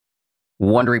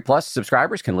Wondery Plus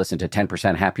subscribers can listen to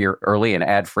 10% Happier early and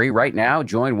ad-free right now.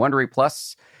 Join Wondery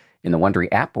Plus in the Wondery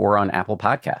app or on Apple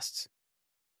Podcasts.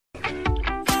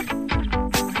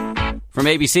 From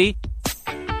ABC,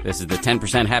 this is the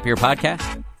 10% Happier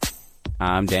podcast.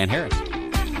 I'm Dan Harris.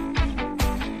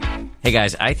 Hey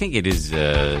guys, I think it is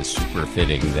super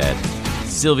fitting that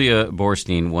Sylvia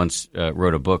Boorstein once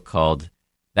wrote a book called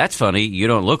That's Funny, You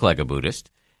Don't Look Like a Buddhist.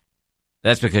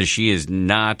 That's because she is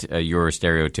not your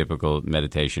stereotypical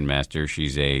meditation master.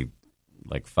 She's a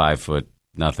 5'0",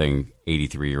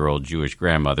 83-year-old Jewish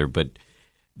grandmother. But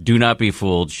do not be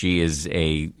fooled. She is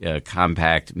a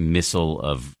compact missile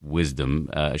of wisdom.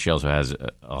 She also has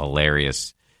a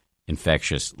hilarious,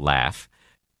 infectious laugh.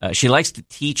 She likes to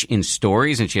teach in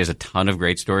stories, and she has a ton of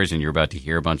great stories, and you're about to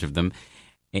hear a bunch of them.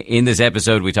 In this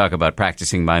episode, we talk about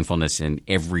practicing mindfulness in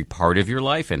every part of your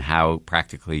life and how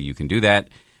practically you can do that.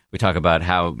 We talk about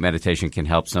how meditation can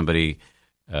help somebody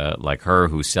like her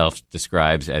who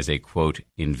self-describes as a, quote,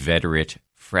 inveterate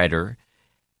fretter.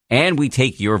 And we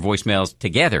take your voicemails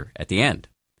together at the end.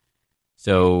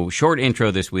 So short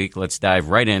intro this week. Let's dive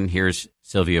right in. Here's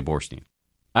Sylvia Boorstein.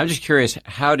 I'm just curious,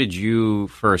 how did you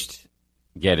first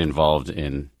get involved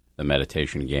in the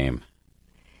meditation game?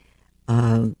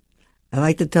 I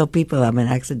like to tell people I'm an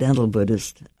accidental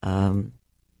Buddhist. It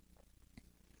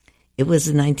was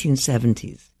the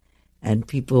 1970s. And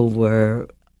people were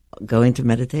going to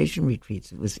meditation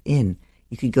retreats. It was in.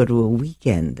 You could go to a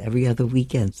weekend. Every other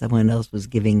weekend, someone else was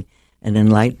giving an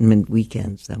enlightenment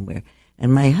weekend somewhere.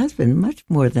 And my husband, much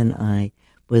more than I,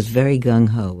 was very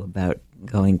gung-ho about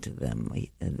going to them.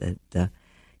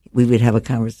 We would have a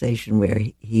conversation where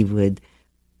he would,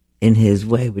 in his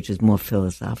way, which is more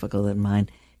philosophical than mine,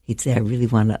 he'd say, I really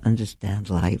want to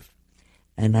understand life.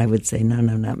 And I would say, no,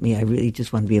 not me. I really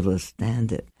just want to be able to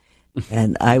stand it.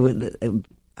 And I would, in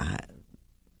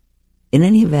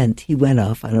any event, he went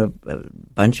off on a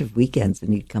bunch of weekends,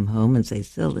 and he'd come home and say,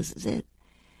 Syl, this is it.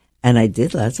 And I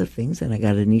did lots of things, and I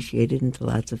got initiated into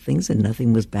lots of things, and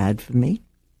nothing was bad for me.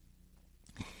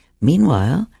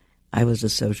 Meanwhile, I was a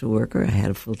social worker. I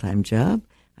had a full-time job.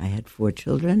 I had 4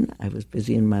 children. I was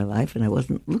busy in my life, and I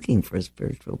wasn't looking for a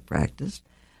spiritual practice.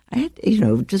 I had,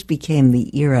 it just became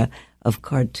the era of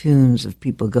cartoons of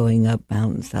people going up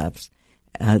mountaintops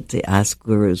to ask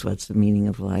gurus what's the meaning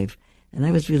of life. And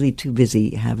I was really too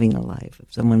busy having a life.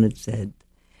 If someone had said,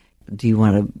 do you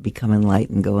want to become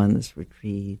enlightened, go on this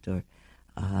retreat? Or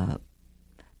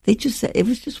they just said, it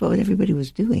was just what everybody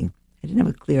was doing. I didn't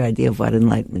have a clear idea of what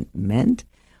enlightenment meant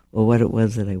or what it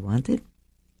was that I wanted.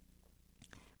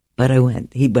 But I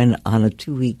went. He went on a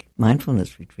 2-week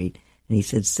mindfulness retreat, and he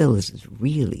said, Syl, this is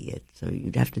really it. So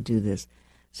you'd have to do this.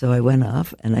 So I went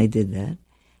off, and I did that.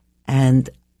 And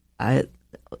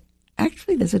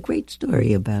actually, there's a great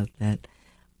story about that.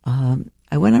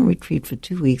 I went on retreat for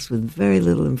 2 weeks with very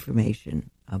little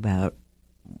information about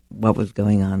what was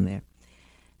going on there.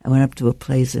 I went up to a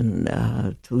place in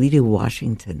Toledo,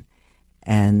 Washington,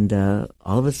 and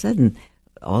all of a sudden,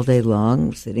 all day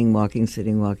long, sitting, walking,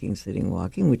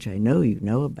 which I know you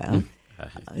know about.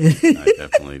 I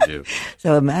definitely do.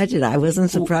 So imagine, I wasn't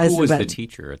surprised. Who was the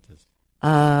teacher at this?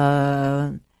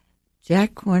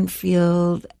 Jack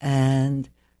Kornfield and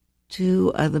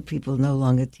 2 other people no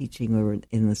longer teaching or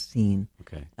in the scene.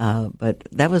 Okay. But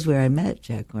that was where I met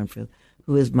Jack Kornfield,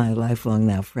 who is my lifelong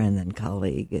now friend and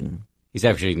colleague. And he's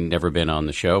actually never been on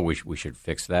the show. We should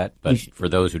fix that. But for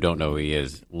those who don't know, he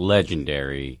is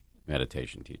legendary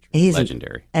meditation teacher.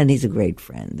 Legendary. And he's a great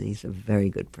friend. He's a very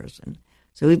good person.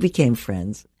 So we became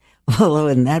friends. Although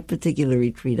in that particular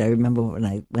retreat, I remember when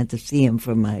I went to see him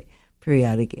for my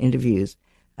periodic interviews,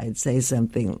 I'd say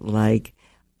something like,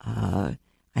 I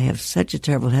have such a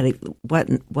terrible headache.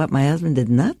 What my husband did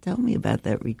not tell me about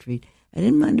that retreat, I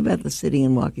didn't mind about the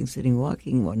sitting,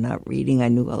 walking, or not reading. I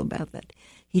knew all about that.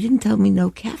 He didn't tell me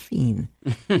no caffeine.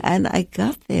 And I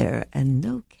got there and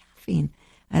no caffeine.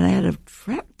 And I had a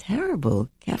terrible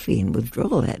caffeine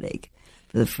withdrawal headache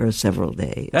for the first several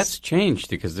days. That's changed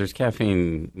because there's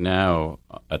caffeine now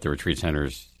at the retreat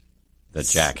centers that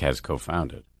Jack has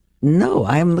co-founded. No,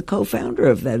 I am the co-founder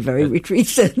of that very retreat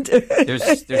center. There's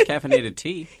caffeinated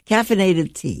tea.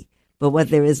 Caffeinated tea. But what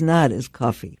there is not is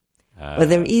coffee. But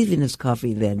there even is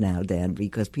coffee there now, Dan,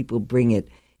 because people bring it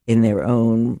in their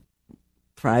own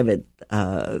private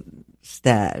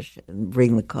stash and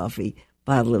bring the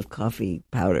bottle of coffee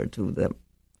powder to them.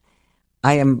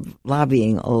 I am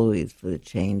lobbying always for the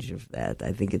change of that.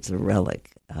 I think it's a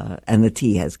relic. And the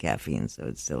tea has caffeine, so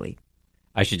it's silly.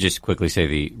 I should just quickly say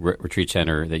the retreat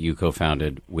center that you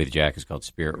co-founded with Jack is called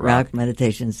Spirit Rock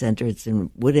Meditation Center. It's in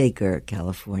Woodacre,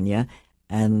 California.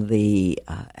 And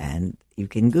You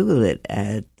can Google it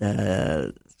at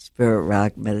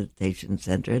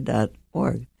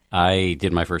spiritrockmeditationcenter.org. I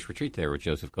did my first retreat there with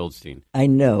Joseph Goldstein. I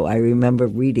know. I remember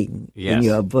reading in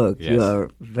your book. Yes. You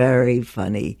are very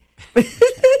funny.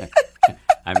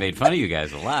 I made fun of you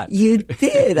guys a lot. You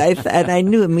did. And I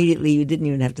knew immediately you didn't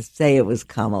even have to say it was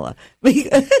Kamala.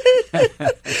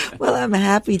 Well, I'm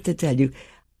happy to tell you,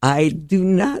 I do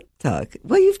not talk.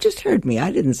 Well, you've just heard me.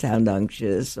 I didn't sound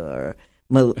unctuous or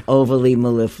overly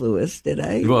mellifluous, did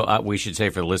I? Well, we should say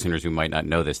for the listeners who might not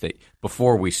know this, that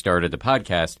before we started the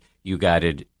podcast, you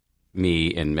guided me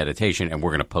in meditation, and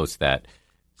we're going to post that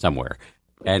somewhere.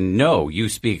 And no, you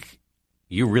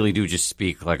really do just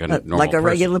speak like a normal like a person.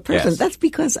 regular person. Yes. That's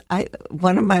because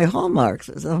one of my hallmarks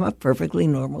is I'm a perfectly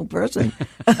normal person.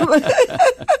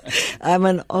 I'm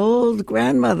an old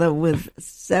grandmother with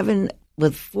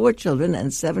 4 children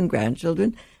and 7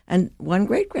 grandchildren and 1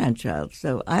 great-grandchild.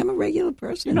 So I'm a regular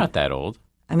person. You're not that old.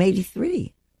 I'm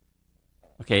 83.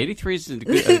 Okay, 83 is a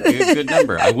good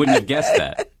number. I wouldn't have guessed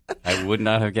that. I would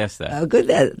not have guessed that. Oh, good.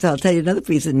 So I'll tell you another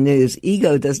piece of news.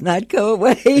 Ego does not go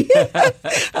away.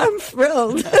 I'm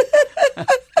thrilled.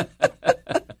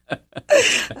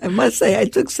 I must say I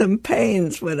took some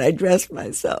pains when I dressed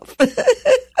myself.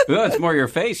 Well, it's more your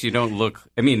face. You don't look.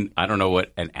 I mean, I don't know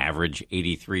what an average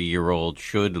 83-year-old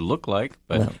should look like,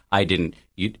 but I didn't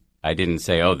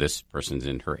say, "Oh, this person's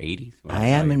in her 80s." Well, I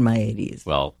am in my 80s.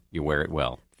 Well, you wear it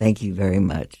well. Thank you very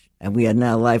much. And we are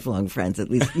now lifelong friends.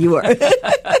 At least you are.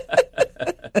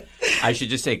 I should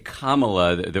just say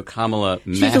Kamala, the Kamala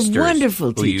She's Masters, a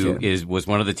wonderful who teacher. was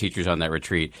one of the teachers on that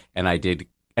retreat, and I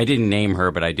didn't name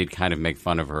her, but I did kind of make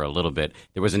fun of her a little bit.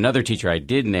 There was another teacher I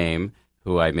did name,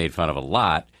 who I made fun of a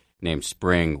lot, named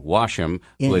Spring Washam,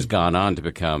 who has gone on to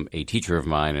become a teacher of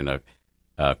mine and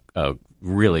a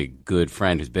really good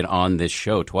friend who's been on this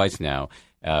show twice now,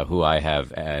 who I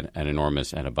have an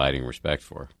enormous and abiding respect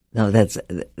for. No,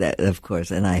 that, of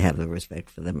course, and I have the respect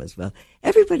for them as well.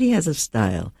 Everybody has a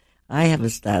style. I have a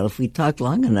style. If we talk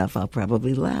long enough, I'll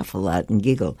probably laugh a lot and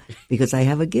giggle because I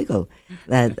have a giggle.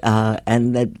 And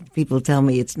that people tell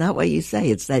me it's not what you say;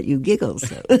 it's that you giggle.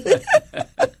 So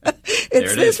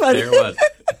it's this one. There it was.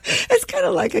 It's kind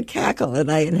of like a cackle,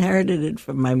 and I inherited it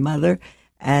from my mother,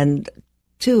 and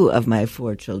 2 of my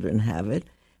 4 children have it,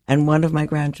 and 1 of my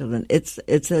grandchildren. It's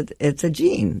a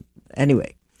gene.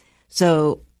 Anyway,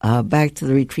 so back to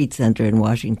the retreat center in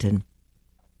Washington.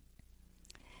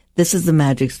 This is the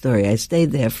magic story. I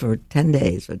stayed there for 10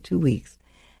 days or 2 weeks,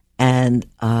 and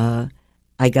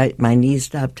my knees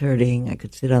stopped hurting. I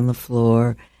could sit on the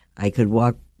floor. I could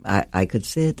walk. I could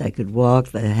sit. I could walk.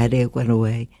 The headache went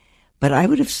away. But I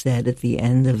would have said at the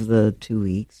end of the 2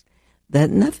 weeks that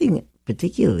nothing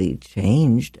particularly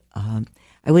changed.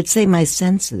 I would say my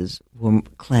senses were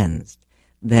cleansed,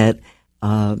 that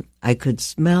I could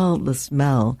smell the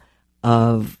smell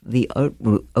of the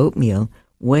oatmeal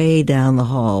way down the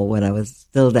hall when I was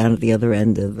still down at the other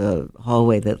end of the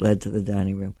hallway that led to the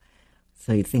dining room.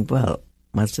 So you think, well,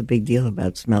 what's the big deal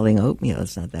about smelling oatmeal?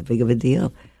 It's not that big of a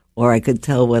deal. Or I could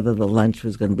tell whether the lunch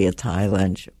was going to be a Thai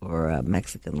lunch or a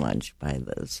Mexican lunch by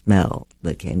the smell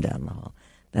that came down the hall.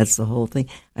 That's the whole thing.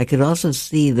 I could also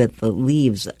see that the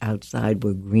leaves outside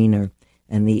were greener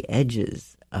and the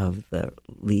edges of the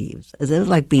leaves. It was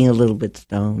like being a little bit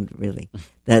stoned, really,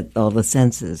 that all the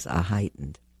senses are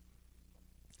heightened.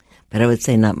 But I would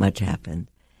say not much happened.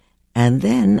 And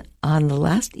then on the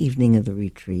last evening of the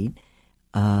retreat,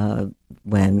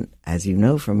 when, as you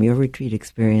know from your retreat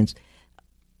experience,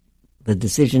 the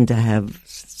decision to have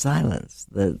silence,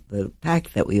 the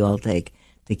pact that we all take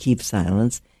to keep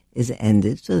silence is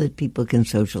ended so that people can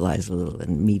socialize a little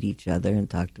and meet each other and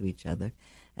talk to each other.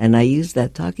 And I used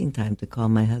that talking time to call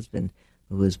my husband,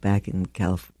 who was back in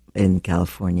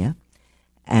California.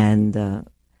 And I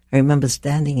remember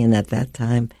standing in at that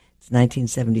time, it's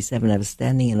 1977, I was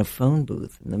standing in a phone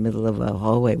booth in the middle of a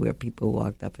hallway where people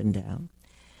walked up and down.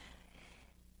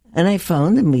 And I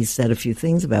phoned, and we said a few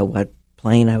things about what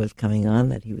plane I was coming on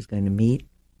that he was going to meet.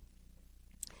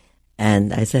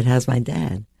 And I said, how's my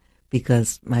dad?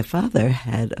 Because my father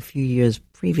had, a few years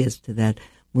previous to that,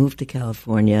 moved to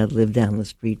California, lived down the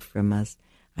street from us.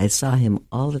 I saw him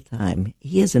all the time.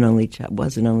 He is an only child,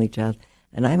 was an only child,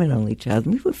 and I'm an only child.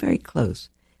 And we were very close.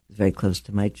 He was very close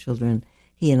to my children.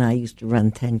 He and I used to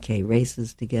run 10K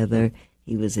races together.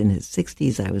 He was in his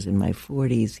 60s. I was in my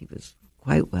 40s. He was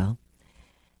quite well.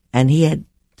 And he had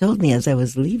told me as I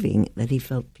was leaving that he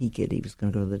felt peaked. He was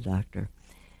going to go to the doctor.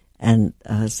 And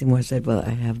Seymour said, well,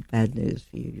 I have bad news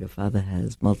for you. Your father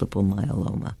has multiple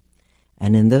myeloma.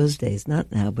 And in those days,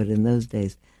 not now, but in those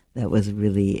days, that was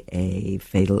really a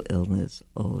fatal illness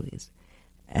always.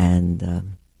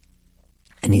 And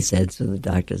And he said, so the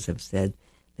doctors have said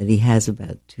that he has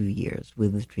about 2 years.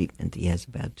 With the treatment, he has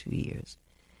about 2 years.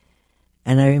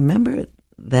 And I remember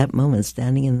that moment,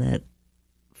 standing in that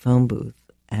phone booth,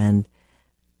 and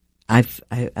I'm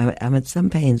at some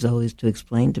pains always to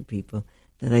explain to people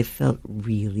that I felt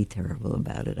really terrible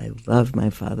about it. I loved my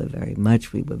father very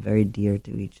much. We were very dear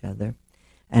to each other.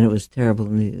 And it was terrible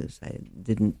news. I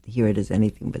didn't hear it as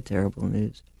anything but terrible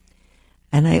news.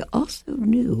 And I also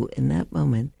knew in that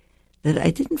moment that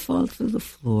I didn't fall through the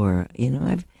floor. You know,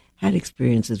 I've had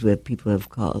experiences where people have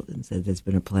called and said there's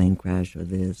been a plane crash or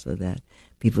this or that.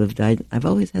 People have died. I've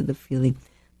always had the feeling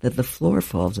that the floor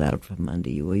falls out from under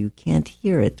you, or you can't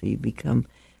hear it, or you become,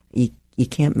 you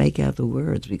can't make out the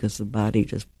words because the body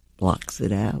just blocks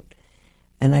it out.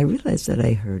 And I realized that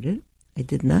I heard it.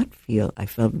 I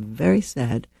felt very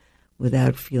sad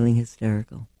without feeling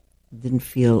hysterical. I didn't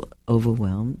feel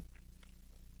overwhelmed.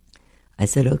 I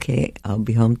said, okay, I'll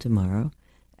be home tomorrow,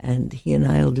 and he and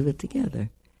I will do it together.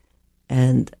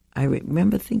 And I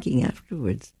remember thinking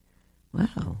afterwards,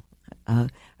 wow. I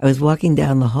was walking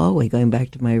down the hallway going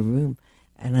back to my room,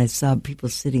 and I saw people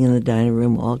sitting in the dining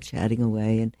room all chatting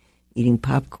away and eating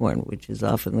popcorn, which is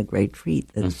often the great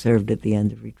treat that's served at the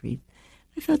end of retreat.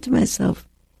 I thought to myself,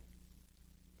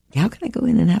 how can I go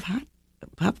in and have hot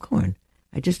popcorn?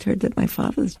 I just heard that my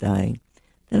father's dying.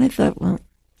 Then I thought, well,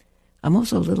 I'm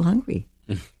also a little hungry.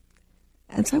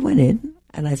 And so I went in,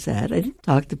 and I sat. I didn't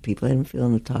talk to people. I didn't feel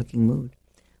in a talking mood.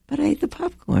 But I ate the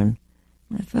popcorn.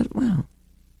 And I thought, wow,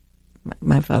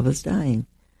 my father's dying.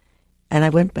 And I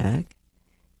went back,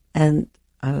 and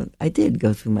I did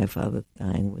go through my father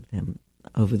dying with him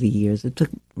over the years. It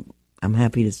took, I'm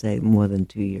happy to say, more than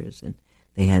 2 years, and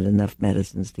they had enough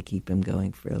medicines to keep him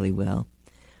going fairly well.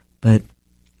 But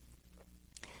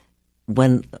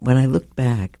when I look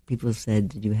back, people said,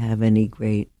 did you have any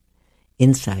great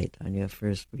insight on your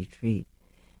first retreat?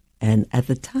 And at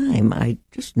the time, I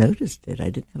just noticed it.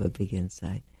 I didn't have a big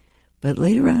insight. But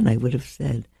later on, I would have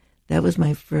said, that was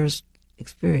my first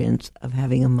experience of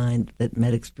having a mind that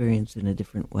met experience in a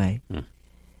different way.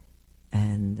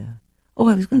 And, I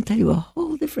was going to tell you a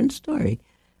whole different story.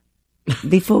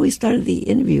 Before we started the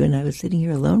interview, and I was sitting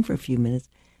here alone for a few minutes,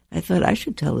 I thought I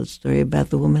should tell a story about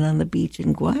the woman on the beach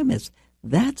in Guaymas.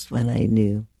 That's when I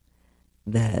knew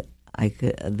that I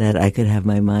could have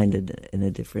my mind in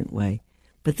a different way.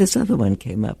 But this other one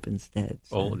came up instead.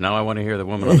 So. Oh, now I want to hear the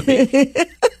woman on the beach.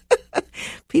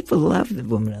 People love the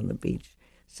woman on the beach.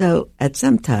 So at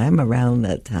some time, around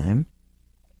that time,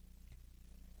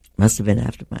 must have been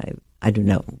after I don't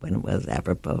know when it was,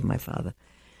 apropos of my father.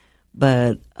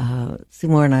 But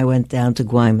Seymour and I went down to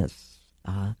Guaymas,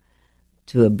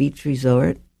 to a beach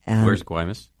resort. Where's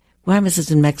Guaymas? Guaymas is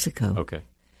in Mexico. Okay.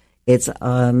 It's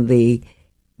on the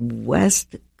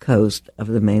west coast of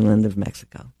the mainland of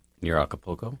Mexico. Near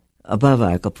Acapulco? Above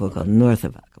Acapulco, north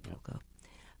of Acapulco.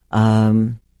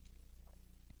 And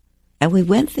we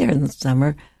went there in the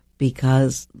summer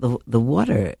because the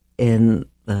water in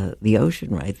the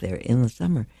ocean right there in the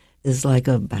summer is like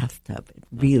a bathtub. It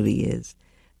really is.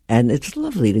 And it's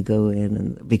lovely to go in,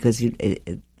 and because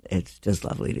it's just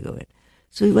lovely to go in.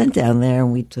 So we went down there,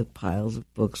 and we took piles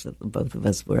of books that both of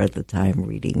us were at the time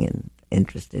reading and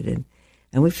interested in.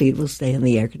 And we figured we'll stay in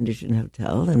the air-conditioned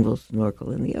hotel, and we'll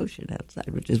snorkel in the ocean outside,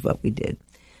 which is what we did.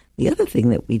 The other thing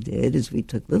that we did is we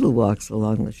took little walks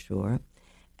along the shore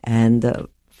and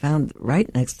found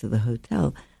right next to the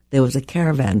hotel there was a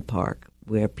caravan park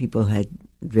where people had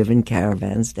driven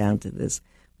caravans down to this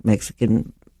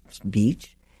Mexican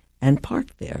beach and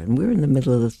parked there. And we were in the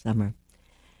middle of the summer.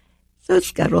 So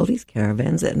it's got all these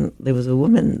caravans, and there was a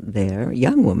woman there, a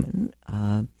young woman,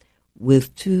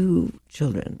 with 2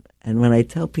 children. And when I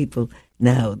tell people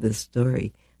now this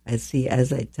story, I see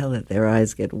as I tell it, their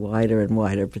eyes get wider and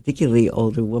wider, particularly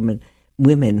older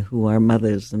women who are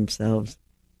mothers themselves,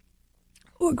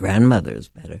 or grandmothers,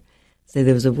 better. Say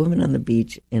there was a woman on the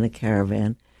beach in a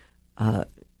caravan.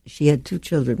 She had 2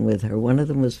 children with her. One of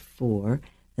them was 4,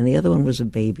 and the other one was a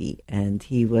baby. And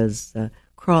he was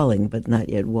crawling, but not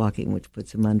yet walking, which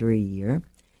puts him under a year.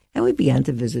 And we began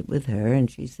to visit with her, and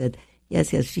she said, yes,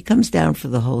 she comes down for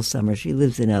the whole summer. She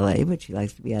lives in L.A., but she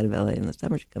likes to be out of L.A. in the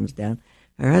summer. She comes down.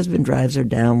 Her husband drives her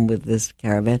down with this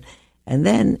caravan, and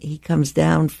then he comes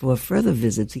down for further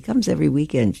visits. He comes every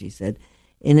weekend, she said,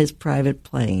 in his private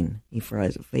plane.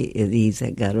 He's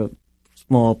got a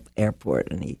small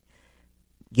airport, and he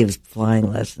gives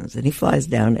flying lessons, and he flies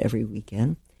down every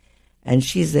weekend. And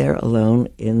she's there alone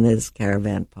in this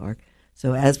caravan park.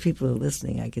 So as people are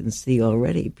listening, I can see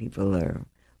already people are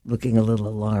looking a little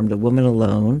alarmed. A woman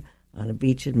alone on a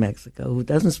beach in Mexico who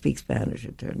doesn't speak Spanish,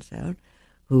 it turns out,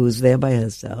 who's there by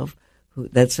herself,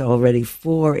 That's already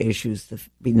 4 issues to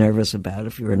be nervous about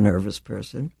if you're a nervous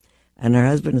person. And her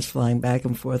husband is flying back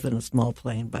and forth in a small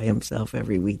plane by himself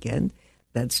every weekend.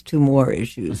 That's 2 more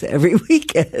issues every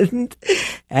weekend.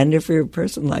 And if you're a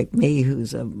person like me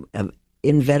who's an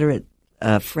inveterate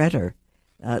fretter,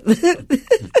 I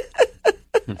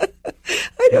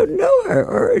don't know her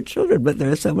or her children, but there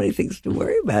are so many things to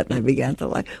worry about. And I began to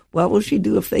like, what will she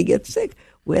do if they get sick?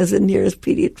 Where's the nearest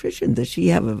pediatrician? Does she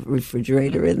have a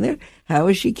refrigerator in there? How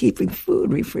is she keeping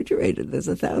food refrigerated? There's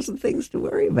 1,000 things to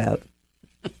worry about.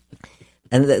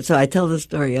 And so I tell the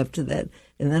story up to that.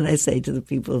 And then I say to the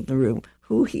people in the room,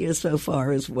 who here so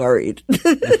far is worried?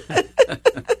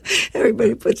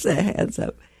 Everybody puts their hands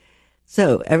up.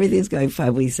 So everything's going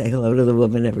fine. We say hello to the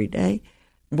woman every day.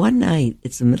 One night,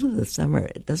 it's the middle of the summer.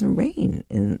 It doesn't rain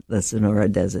in the Sonora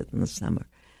Desert in the summer.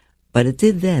 But it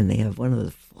did then. They have one of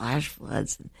those flash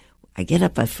floods. And I get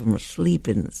up from sleep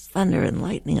and it's thunder and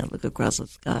lightning. I look across the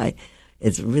sky.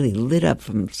 It's really lit up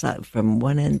from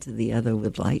one end to the other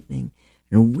with lightning.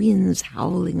 And winds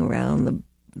howling around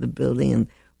the building and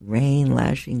rain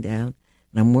lashing down.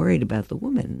 And I'm worried about the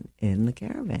woman in the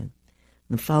caravan.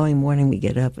 And the following morning we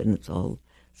get up and it's all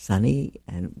sunny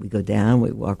and we go down.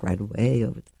 We walk right away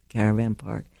over to the caravan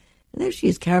park. And there she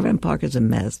is. Caravan park is a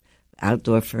mess.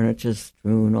 Outdoor furniture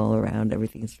strewn all around.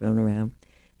 Everything's thrown around.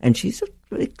 And she's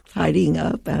really tidying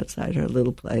up outside her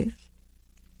little place.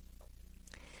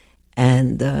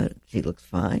 And she looks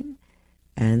fine.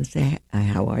 And say,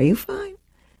 how are you? Fine.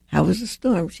 How was the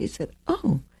storm? She said,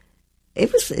 oh, it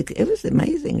was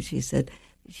amazing. She said,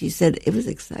 it was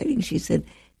exciting. She said,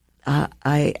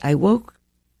 I woke,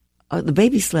 the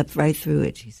baby slept right through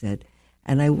it, she said.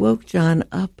 And I woke John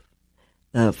up,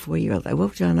 the 4-year-old. I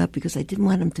woke John up because I didn't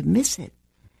want him to miss it.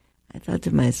 I thought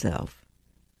to myself,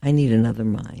 I need another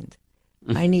mind.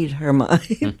 I need her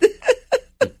mind.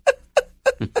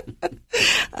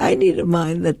 I need a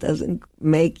mind that doesn't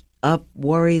make up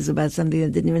worries about something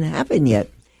that didn't even happen yet.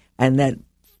 And that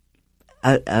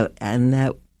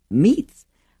meets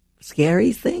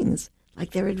scary things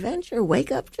like their adventure.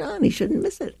 Wake up, John! He shouldn't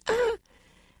miss it. Ah.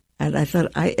 And I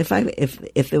thought,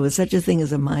 if there was such a thing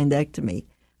as a mindectomy,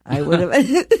 I would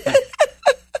have,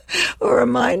 or a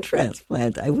mind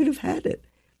transplant, I would have had it.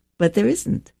 But there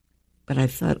isn't. But I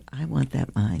thought, I want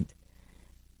that mind.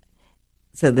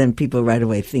 So then people right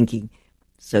away thinking,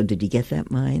 so did you get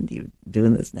that mind? You're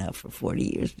doing this now for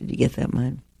 40 years. Did you get that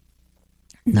mind?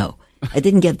 No, I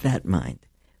didn't get that mind.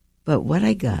 But what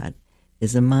I got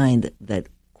is a mind that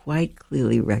quite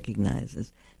clearly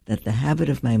recognizes that the habit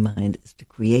of my mind is to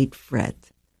create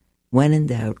fret. When in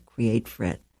doubt, create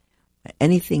fret.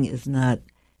 Anything is not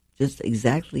just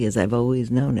exactly as I've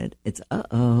always known it. It's,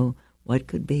 what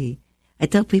could be? I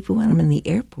tell people when I'm in the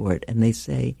airport and they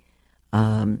say,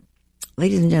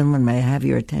 ladies and gentlemen, may I have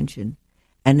your attention?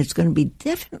 And it's going to be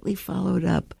definitely followed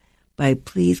up by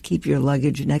please keep your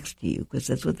luggage next to you, because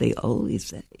that's what they always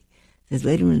say. It says,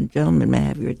 ladies and gentlemen, may I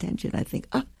have your attention? I think,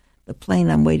 the plane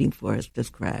I'm waiting for has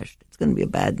just crashed. It's going to be a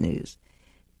bad news.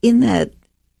 In that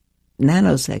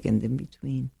nanosecond in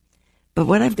between. But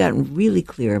what I've gotten really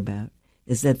clear about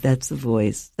is that that's the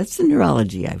voice. That's the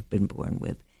neurology I've been born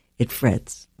with. It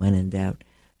frets when in doubt.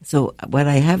 So what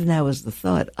I have now is the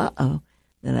thought,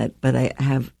 but I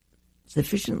have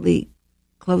sufficiently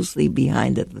closely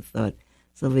behind it the thought,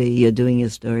 Sylvia, you're doing your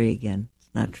story again. It's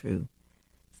not true.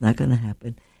 It's not going to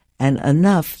happen. And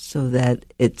enough so that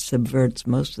it subverts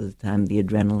most of the time the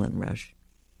adrenaline rush,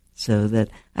 so that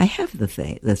I have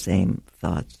the same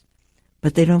thoughts,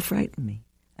 but they don't frighten me,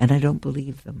 and I don't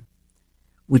believe them,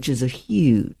 which is a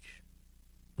huge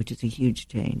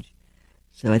change.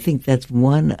 So I think that's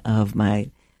one of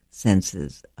my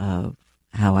senses of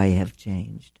how I have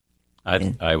changed.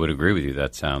 I would agree with you.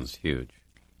 That sounds huge.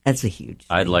 That's a huge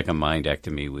I'd thing. like a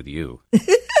mindectomy with you.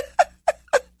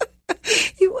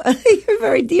 You're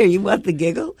very dear. You want the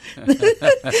giggle? No,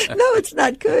 it's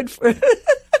not good for.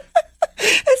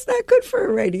 It's not good for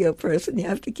a radio person. You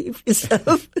have to keep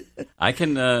yourself. I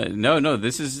can. No.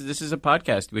 This is a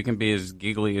podcast. We can be as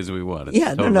giggly as we want. It's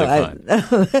totally fine.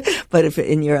 No. But if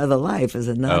in your other life as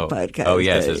a non-podcast. Oh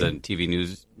yes, as a TV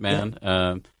newsman.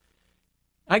 Yeah.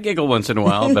 I giggle once in a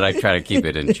while, but I try to keep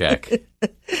it in check.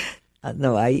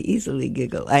 No, I easily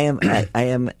giggle.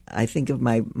 I think of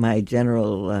my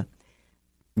general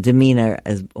demeanor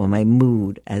or my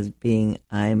mood as being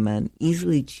I'm an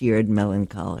easily cheered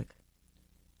melancholic.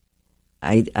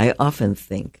 I often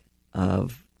think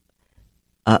of,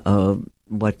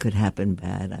 what could happen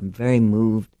bad. I'm very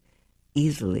moved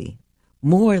easily,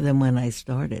 more than when I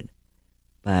started,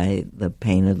 by the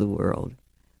pain of the world,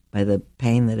 by the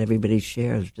pain that everybody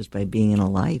shares just by being in a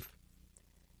life.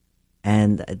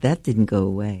 And that didn't go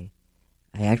away.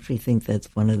 I actually think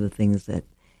that's one of the things that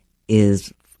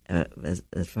is, as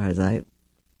far as I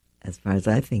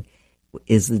think,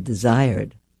 is the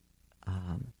desired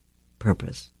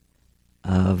purpose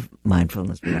of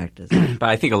mindfulness practice. But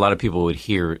I think a lot of people would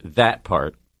hear that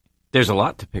part. There's a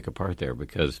lot to pick apart there,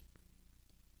 because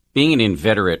being an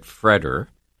inveterate fretter,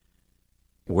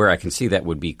 where I can see that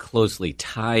would be closely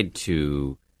tied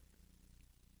to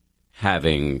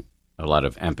having a lot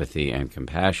of empathy and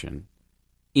compassion,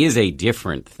 is a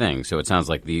different thing. So it sounds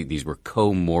like these were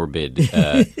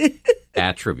comorbid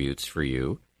attributes for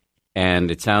you.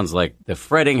 And it sounds like the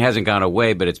fretting hasn't gone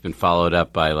away, but it's been followed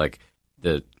up by like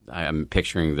I'm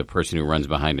picturing the person who runs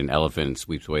behind an elephant and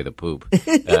sweeps away the poop.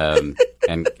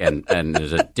 And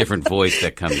there's a different voice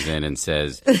that comes in and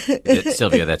says,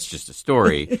 Sylvia, that's just a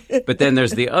story. But then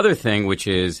there's the other thing, which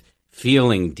is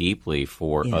feeling deeply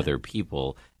for other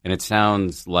people. And it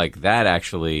sounds like that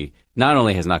actually not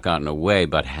only has not gotten away,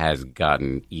 but has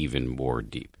gotten even more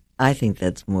deep. I think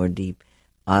that's more deep.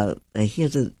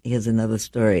 Here's another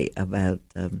story about...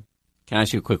 Can I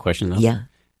ask you a quick question, though? Yeah.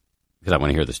 Because I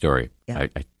want to hear the story. Yeah.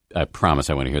 I promise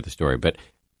I want to hear the story. But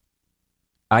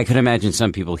I could imagine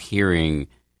some people hearing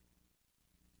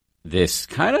this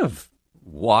kind of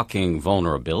walking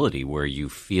vulnerability where you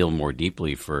feel more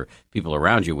deeply for people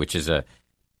around you, which is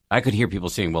I could hear people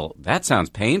saying, well, that sounds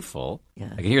painful. Yeah.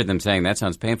 I can hear them saying that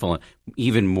sounds painful and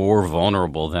even more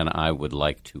vulnerable than I would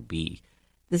like to be.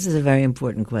 This is a very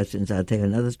important question, so I'll tell you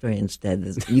another story instead.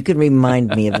 You can remind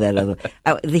me of that other.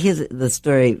 Here's the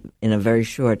story in a very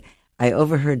short. I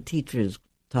overheard teachers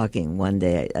talking one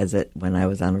day when I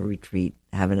was on a retreat,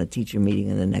 having a teacher meeting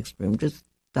in the next room, just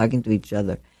talking to each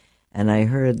other. And I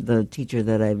heard the teacher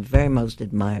that I very most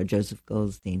admire, Joseph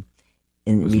Goldstein.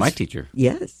 It was my teacher.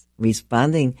 Yes,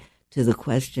 responding to the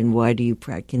question, why do you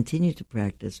continue to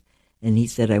practice? And he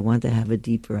said, I want to have a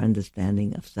deeper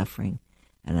understanding of suffering.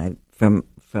 And I,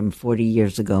 from 40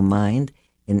 years ago mind,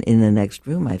 in the next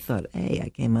room, I thought, hey, I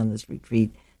came on this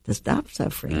retreat to stop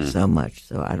suffering so much.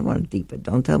 So I don't want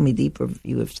don't tell me deeper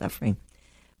view of suffering.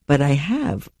 But I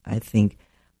have, I think,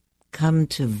 come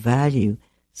to value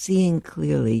seeing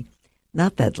clearly,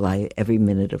 not that every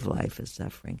minute of life is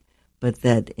suffering, but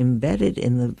that embedded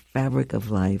in the fabric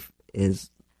of life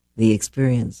is the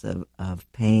experience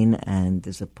of pain and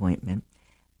disappointment,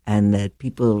 and that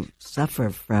people suffer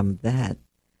from that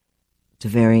to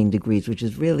varying degrees, which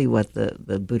is really what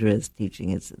the Buddha is teaching.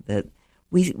 It's that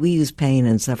we use pain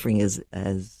and suffering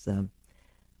as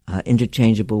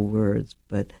interchangeable words,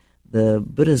 but the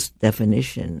Buddha's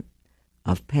definition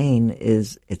of pain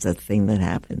is it's a thing that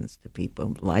happens to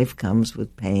people. Life comes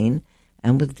with pain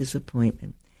and with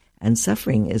disappointment. And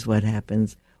suffering is what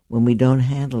happens when we don't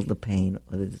handle the pain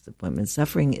or the disappointment.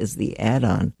 Suffering is the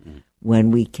add-on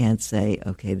when we can't say,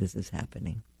 okay, this is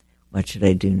happening. What should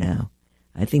I do now?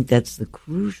 I think that's the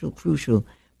crucial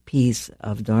piece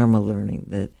of Dharma learning,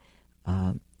 that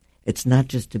it's not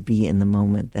just to be in the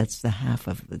moment. That's the half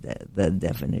of the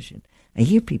definition. I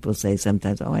hear people say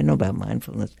sometimes, I know about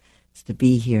mindfulness. It's to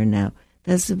be here now.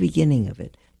 That's the beginning of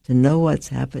it, to know what's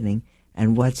happening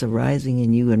and what's arising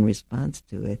in you in response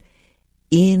to it,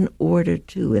 in order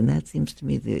to, and that seems to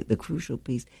me the crucial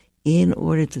piece, in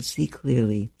order to see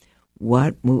clearly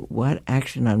what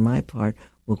action on my part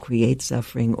will create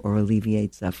suffering or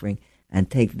alleviate suffering, and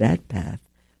take that path,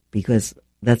 because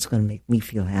that's going to make me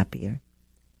feel happier.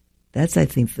 That's, I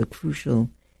think, the crucial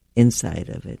insight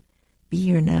of it. Be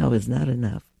here now is not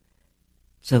enough.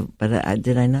 So, but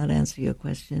did I not answer your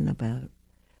question about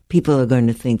people are going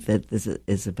to think that this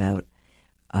is about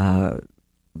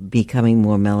becoming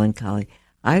more melancholy?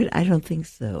 I don't think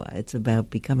so. It's about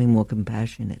becoming more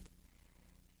compassionate.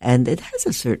 And it has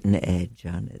a certain edge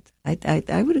on it.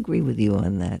 I would agree with you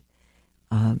on that.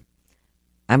 I'm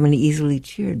an easily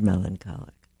cheered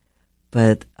melancholic.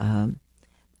 But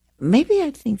maybe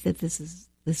I think that this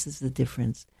is the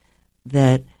difference,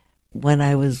 that when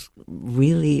I was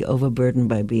really overburdened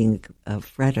by being a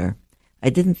fretter, I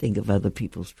didn't think of other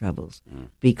people's troubles,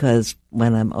 because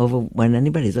when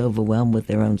anybody's overwhelmed with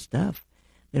their own stuff,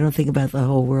 they don't think about the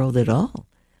whole world at all.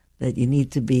 That you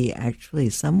need to be actually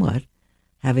somewhat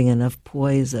having enough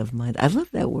poise of mind. I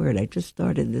love that word. I just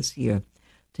started this year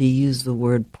to use the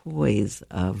word poise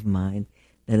of mind,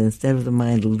 that instead of the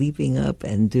mind leaping up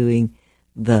and doing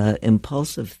the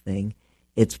impulsive thing,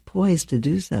 it's poised to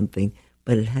do something,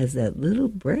 but it has that little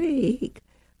break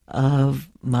of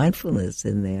mindfulness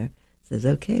in there. It says,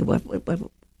 okay,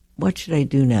 what should I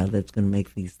do now that's going to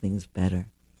make these things better?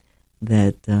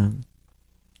 That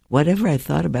whatever I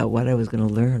thought about what I was going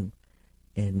to learn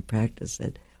in practice,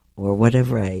 or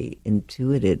whatever I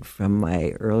intuited from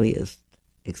my earliest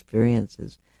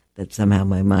experiences, that somehow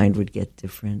my mind would get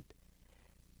different.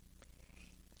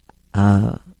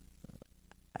 I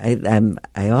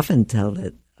often tell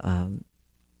that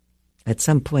at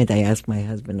some point I asked my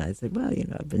husband, I said, well,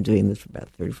 I've been doing this for about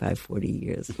 35, 40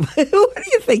 years. What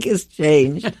do you think has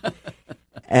changed?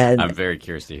 And I'm very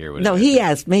curious to hear what no, he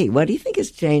asked me, what do you think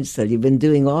has changed? So you've been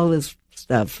doing all this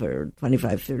stuff for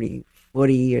 25, 30,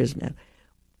 40 years now.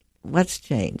 What's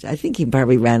changed? I think he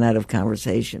probably ran out of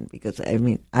conversation because, I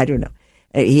don't know.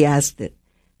 He asked it.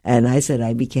 And I said,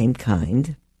 I became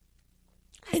kind.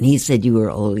 And he said, you were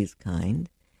always kind.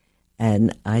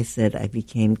 And I said, I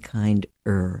became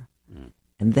kinder.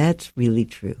 And that's really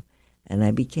true. And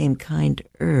I became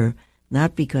kinder,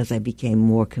 not because I became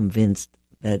more convinced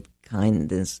that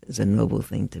kindness is a noble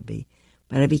thing to be,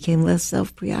 but I became less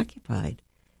self-preoccupied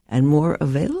and more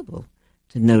available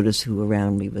to notice who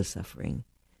around me was suffering.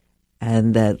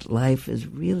 And that life is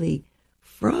really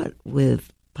fraught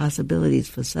with possibilities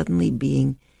for suddenly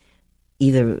being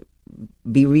either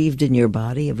bereaved in your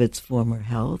body of its former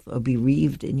health or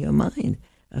bereaved in your mind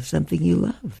of something you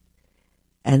love.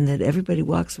 And that everybody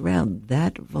walks around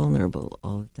that vulnerable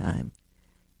all the time.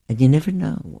 And you never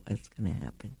know what's going to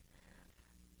happen.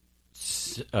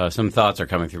 Some thoughts are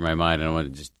coming through my mind, and I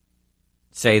want to just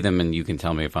say them, and you can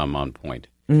tell me if I'm on point.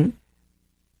 Mm-hmm.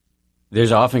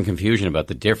 There's often confusion about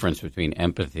the difference between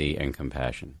empathy and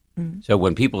compassion. Mm-hmm. So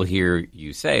when people hear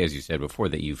you say, as you said before,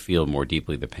 that you feel more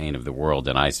deeply the pain of the world,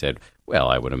 and I said, well,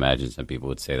 I would imagine some people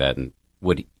would say that and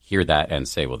would hear that and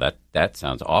say, well, that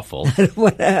sounds awful. I don't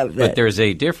want to have that. But there's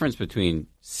a difference between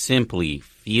simply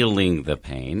feeling the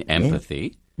pain,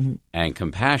 empathy, mm-hmm. and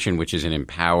compassion, which is an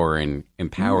empowering,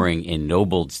 mm-hmm.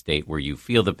 ennobled state where you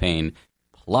feel the pain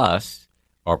plus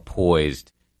are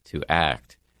poised to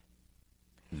act.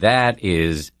 That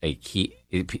is a key.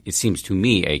 It seems to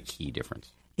me a key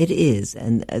difference. It is,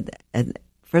 and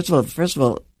first of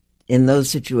all, in those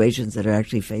situations that are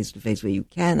actually face to face where you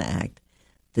can act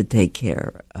to take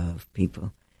care of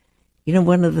people,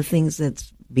 one of the things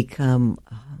that's become,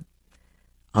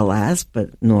 alas, but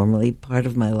normally part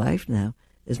of my life now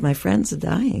is my friends are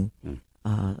dying,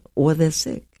 or they're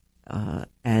sick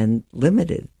and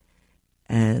limited,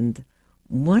 and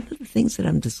one of the things that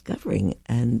I'm discovering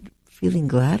and feeling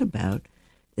glad about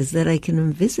is that I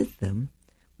can visit them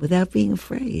without being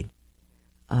afraid.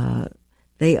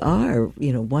 They are,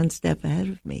 one step ahead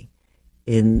of me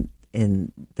in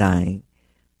dying.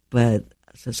 But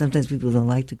so sometimes people don't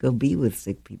like to go be with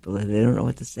sick people, and they don't know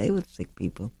what to say with sick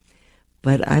people.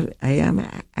 But I am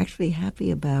actually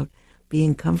happy about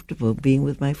being comfortable being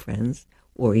with my friends,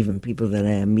 or even people that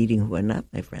I am meeting who are not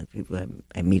my friends, people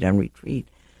I meet on retreat,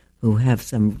 who have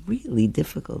some really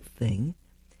difficult thing.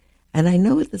 And I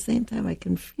know at the same time I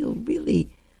can feel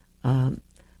really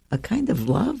a kind of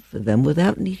love for them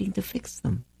without needing to fix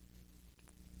them.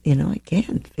 I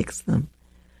can't fix them.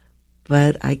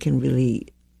 But I can really,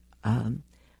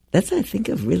 that's what I think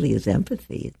of really as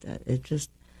empathy. It just,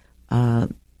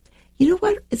 you know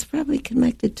what it's probably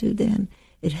connected to, Dan?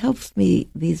 It helps me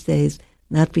these days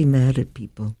not be mad at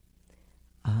people.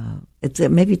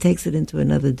 It maybe takes it into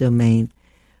another domain,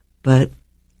 but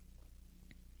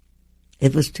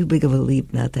it was too big of a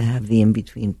leap not to have the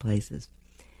in-between places.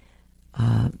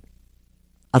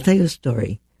 I'll tell you a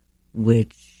story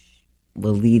which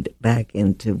will lead back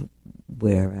into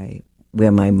where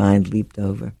my mind leaped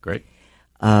over. Great.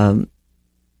 Some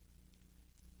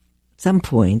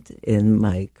point in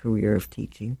my career of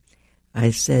teaching,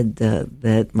 I said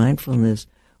that mindfulness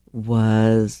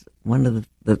was one of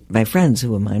my friends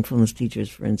who were mindfulness teachers,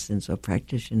 for instance, or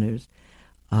practitioners.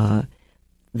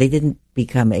 They didn't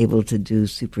become able to do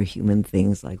superhuman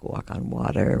things like walk on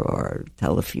water or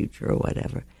tell the future or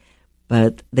whatever.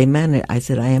 But I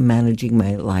said, I am managing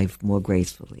my life more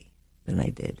gracefully than I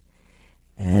did.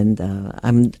 And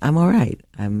I'm all right.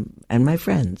 And my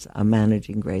friends are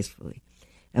managing gracefully.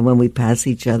 And when we pass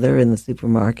each other in the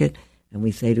supermarket and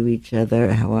we say to each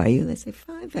other, how are you? They say,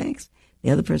 fine, thanks.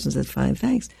 The other person says, fine,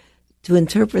 thanks. To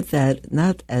interpret that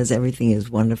not as everything is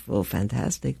wonderful,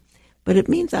 fantastic, but it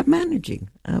means I'm managing.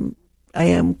 I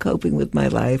am coping with my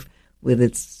life, with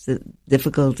its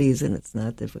difficulties and its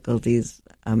not difficulties.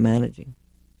 I'm managing.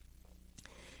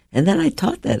 And then I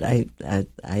taught that.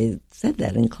 I said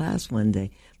that in class one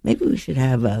day. Maybe we should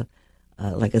have a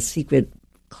secret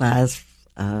class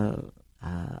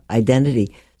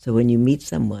identity. So when you meet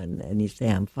someone and you say,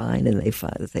 I'm fine, and they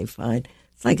say fine,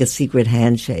 it's like a secret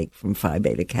handshake from Phi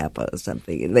Beta Kappa or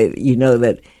something. You know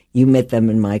that you met them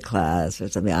in my class or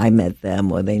something. I met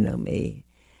them or they know me.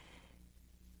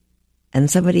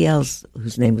 And somebody else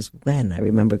whose name was Gwen, I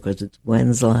remember because it's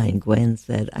Gwen's line. Gwen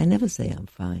said, I never say I'm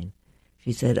fine.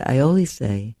 She said, I always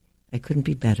say I couldn't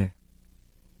be better.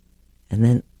 And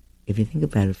then, if you think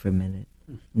about it for a minute,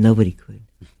 nobody could.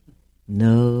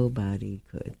 Nobody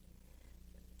could.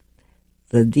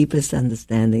 The deepest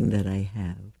understanding that I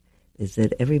have is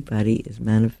that everybody is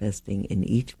manifesting in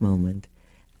each moment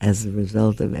as a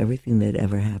result of everything that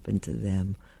ever happened to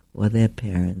them or their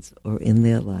parents or in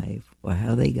their life or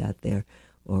how they got there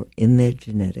or in their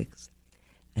genetics.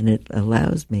 And it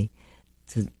allows me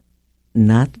to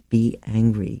not be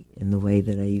angry in the way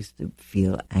that I used to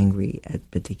feel angry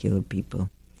at particular people.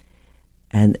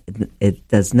 And it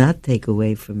does not take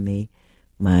away from me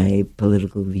my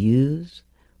political views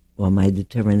or my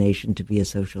determination to be a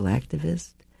social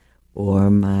activist or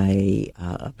my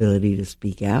ability to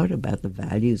speak out about the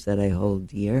values that I hold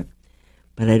dear.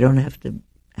 But I don't have to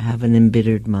have an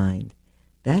embittered mind.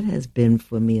 That has been,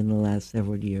 for me in the last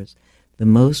several years, the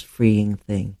most freeing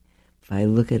thing. If I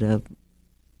look at a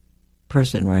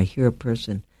person or I hear a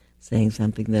person saying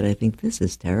something that I think, this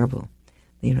is terrible,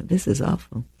 this is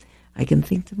awful, I can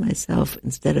think to myself,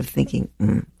 instead of thinking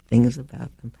things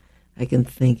about them, I can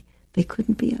think they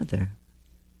couldn't be other,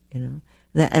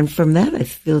 and from that I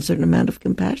feel a certain amount of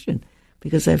compassion,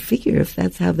 because I figure if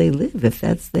that's how they live, if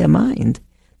that's their mind,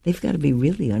 they've got to be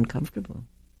really uncomfortable.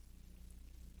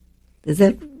 Does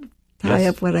that tie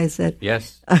up what I said?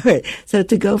 Yes. All right. So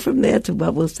to go from there to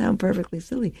what will sound perfectly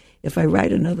silly, if I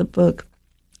write another book,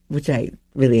 which I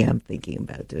really am thinking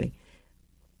about doing,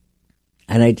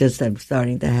 and I'm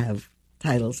starting to have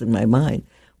titles in my mind.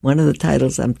 One of the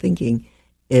titles I'm thinking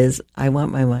is, I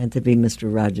want my mind to be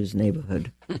Mr. Rogers'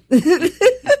 Neighborhood. Because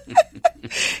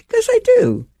I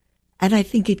do. And I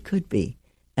think it could be.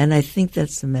 And I think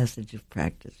that's the message of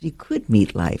practice. You could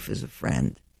meet life as a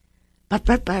friend. But,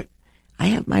 I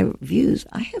have my views.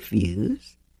 I have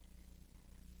views.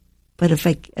 But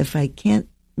if I can't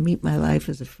meet my life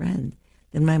as a friend,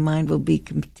 then my mind will be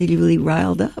continually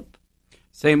riled up.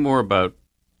 Say more about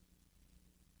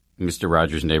Mr.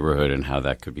 Rogers' Neighborhood and how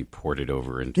that could be ported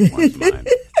over into one's mind.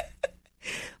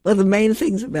 Well, the main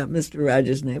things about Mr.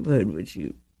 Rogers' Neighborhood, which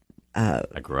I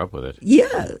grew up with it.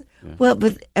 Yeah. Well,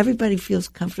 but everybody feels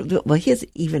comfortable. Well, here's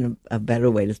even a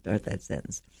better way to start that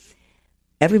sentence.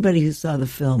 Everybody who saw the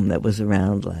film that was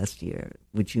around last year,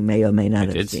 which you may or may not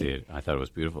have seen. I did see it. I thought it was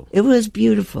beautiful. It was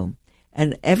beautiful.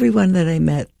 And everyone that I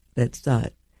met that saw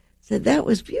it said that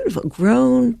was beautiful.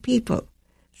 Grown people.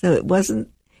 So it wasn't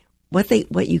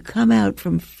what you come out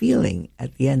from feeling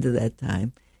at the end of that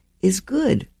time is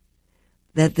good.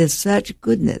 That there's such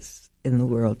goodness in the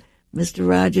world. Mr.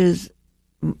 Rogers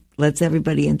lets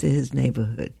everybody into his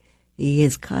neighborhood. He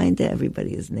is kind to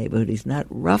everybody in his neighborhood. He's not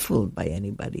ruffled by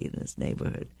anybody in his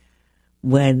neighborhood.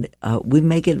 When we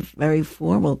make it very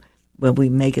formal, when we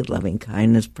make it loving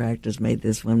kindness practice, made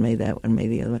this one, made that one, made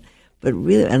the other one. But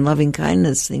really, and loving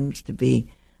kindness seems to be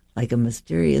like a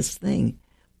mysterious thing.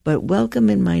 But welcome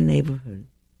in my neighborhood.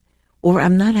 Or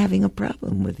I'm not having a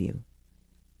problem with you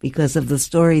because of the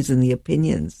stories and the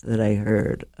opinions that I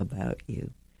heard about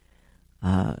you.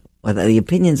 Or the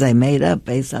opinions I made up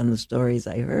based on the stories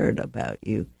I heard about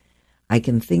you. I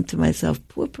can think to myself,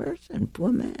 poor person,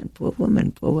 poor man, poor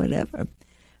woman, poor whatever.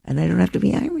 And I don't have to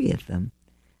be angry at them.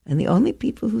 And the only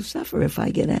people who suffer if I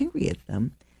get angry at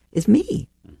them is me.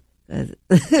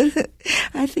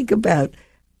 I think about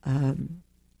Alan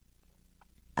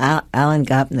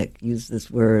Gopnik used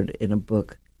this word in a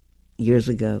book years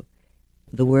ago.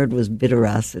 The word was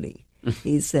bitterosity.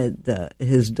 He said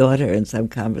his daughter in some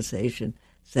conversation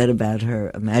said about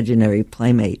her imaginary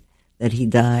playmate that he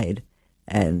died,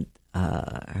 and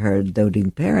her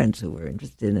doting parents, who were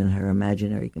interested in her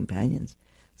imaginary companions,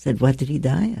 said, "What did he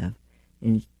die of?"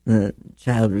 And the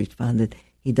child responded,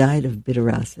 "He died of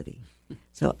bitterosity."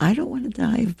 So I don't want to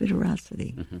die of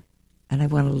bitterosity, and I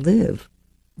want to live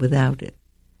without it.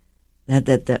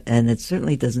 And it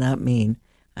certainly does not mean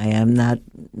I am not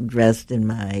dressed in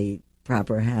my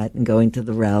proper hat and going to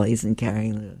the rallies and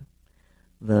carrying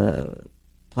the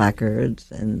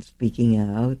placards and speaking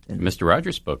out. And Mr.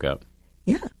 Rogers spoke out.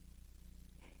 Yeah,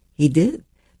 he did.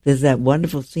 There's that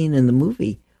wonderful scene in the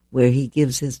movie where he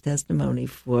gives his testimony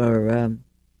for,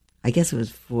 I guess it was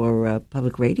for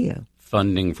public radio.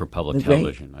 Funding for public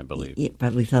television, I believe. Yeah,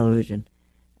 public television.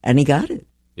 And he got it.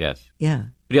 Yes. Yeah.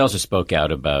 But he also spoke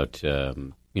out about,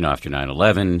 after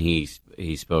 9/11,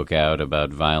 he spoke out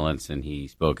about violence, and he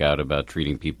spoke out about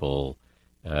treating people,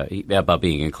 about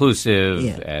being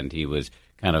inclusive, and he was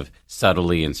kind of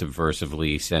subtly and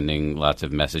subversively sending lots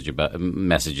of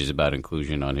messages about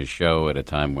inclusion on his show at a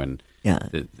time when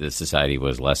the society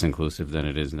was less inclusive than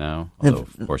it is now. Although,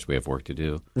 of course, we have work to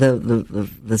do.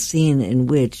 The scene in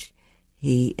which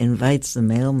he invites the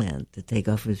mailman to take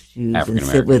off his shoes and African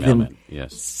sit with American him, mailman,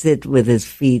 yes. sit with his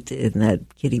feet in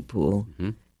that kiddie pool.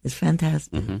 Mhm. It's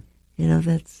fantastic. Mhm. You know,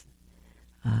 that's...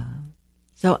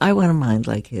 so I want a mind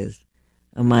like his,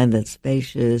 a mind that's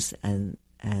spacious and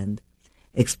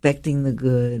expecting the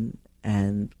good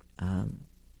and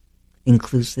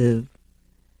inclusive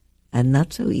and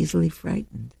not so easily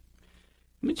frightened.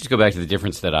 Let me just go back to the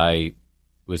difference that I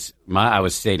was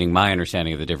stating my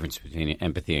understanding of the difference between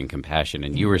empathy and compassion,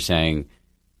 and you were saying,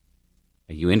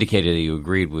 you indicated that you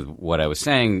agreed with what I was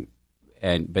saying,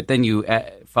 but then you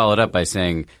followed up by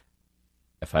saying,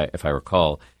 if I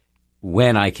recall,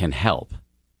 when I can help.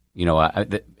 You know,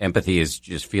 empathy is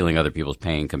just feeling other people's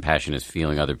pain. Compassion is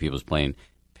feeling other people's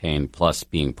pain plus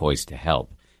being poised to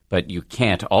help. But you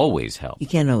can't always help. You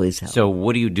can't always help. So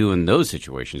what do you do in those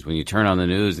situations when you turn on the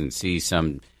news and see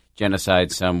some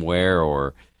genocide somewhere,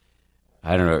 or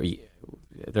I don't know,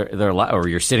 there are a lot, or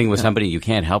you're sitting with somebody, you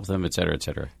can't help them, et cetera, et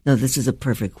cetera? No, this is a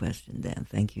perfect question, Dan.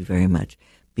 Thank you very much.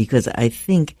 Because I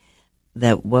think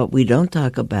that what we don't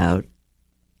talk about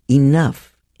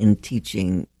enough in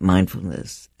teaching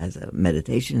mindfulness as a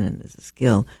meditation and as a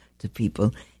skill to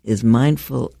people is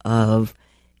mindful of,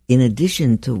 in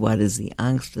addition to what is the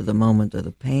angst of the moment or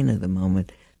the pain of the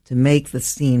moment, to make the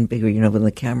scene bigger. You know, when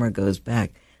the camera goes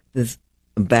back, this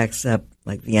backs up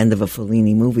like the end of a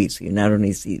Fellini movie, so you not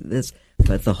only see this,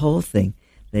 but the whole thing,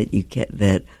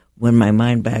 that when my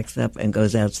mind backs up and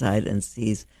goes outside and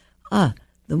sees, the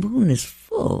moon is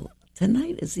full.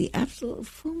 Tonight is the absolute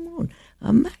full moon.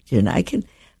 Imagine,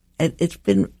 it's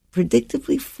been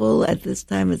predictably full at this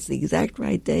time. It's the exact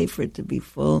right day for it to be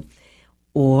full.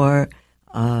 Or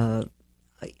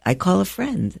I call a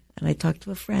friend and I talk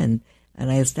to a friend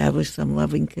and I establish some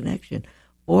loving connection.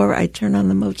 Or I turn on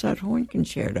the Mozart Horn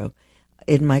Concerto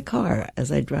in my car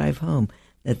as I drive home,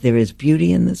 that there is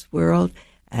beauty in this world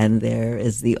and there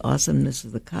is the awesomeness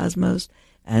of the cosmos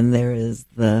and there is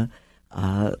the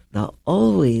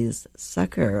always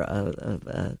succor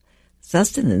of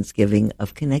sustenance giving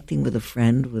of connecting with a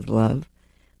friend with love,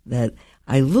 that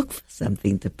I look for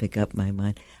something to pick up my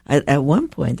mind. At one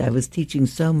point, I was teaching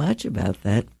so much about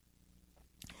that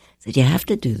you have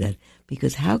to do that,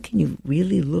 because how can you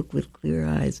really look with clear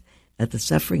eyes at the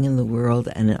suffering in the world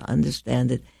and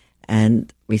understand it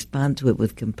and respond to it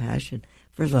with compassion?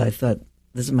 First of all, I thought,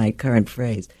 this is my current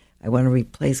phrase, I want to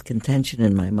replace contention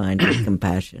in my mind with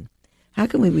compassion. How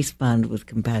can we respond with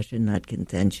compassion, not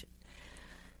contention?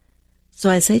 So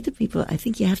I say to people, I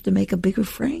think you have to make a bigger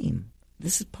frame.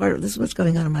 This is what's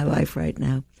going on in my life right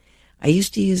now. I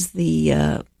used to use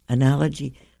the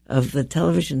analogy of the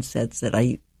television sets that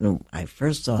I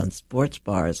first saw in sports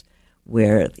bars,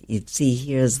 where you'd see,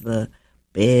 here's the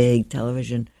big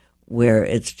television where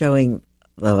it's showing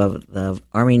the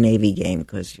Army-Navy game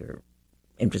because you're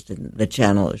interested in the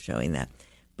channel is showing that.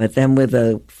 But then with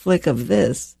a flick of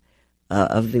this,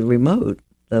 of the remote,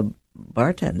 the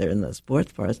bartender in the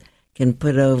sports bars can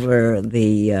put over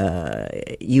the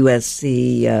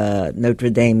USC Notre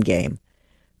Dame game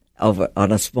over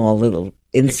on a small little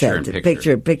inset,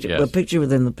 picture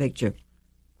within the picture.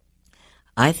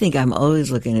 I think I'm always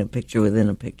looking at picture within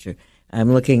a picture.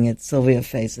 I'm looking at Sylvia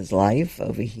Face's life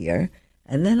over here,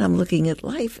 and then I'm looking at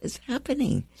life as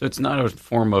happening. So it's not a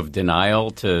form of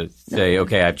denial to say,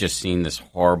 okay, I've just seen this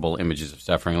horrible images of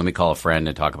suffering. Let me call a friend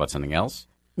and talk about something else?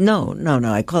 No.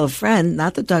 I call a friend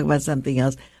not to talk about something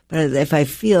else, but if I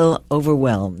feel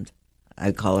overwhelmed,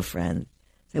 I call a friend.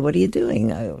 Say, what are you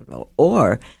doing?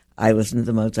 Or I listen to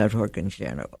the Mozart Horn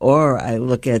Concerto. Or I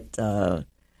look at,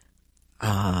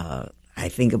 I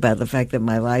think about the fact that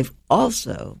my life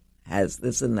also has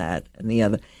this and that and the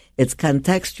other. It's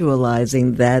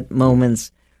contextualizing that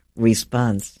moment's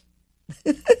response.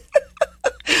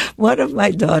 One of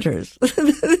my daughters,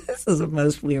 this is the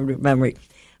most weird memory, I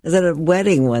was at a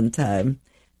wedding one time,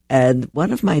 and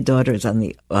one of my daughters,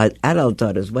 adult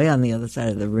daughters, way on the other side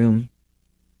of the room,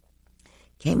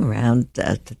 came around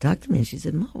to talk to me, and she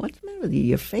said, Mom, what's the matter with you?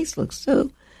 Your face looks so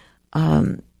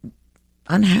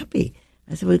unhappy.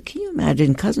 I said, well, can you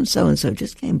imagine, cousin so-and-so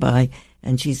just came by,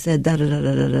 and she said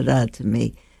da-da-da-da-da-da to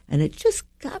me, and it just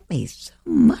got me so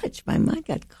much. My mind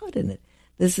got caught in it.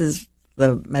 This is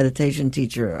the meditation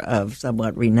teacher of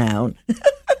somewhat renown,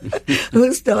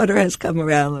 whose daughter has come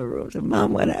around the room and said,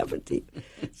 Mom, what happened to you?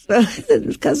 So I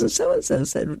said, cousin so-and-so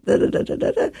said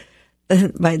da-da-da-da-da-da.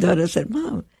 And my daughter said,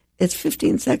 Mom, it's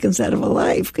 15 seconds out of a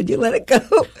life. Could you let it go?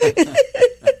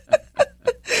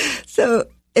 So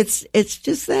it's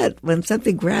just that when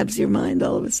something grabs your mind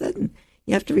all of a sudden,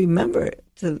 you have to remember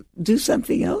to do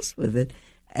something else with it.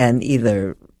 And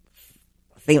either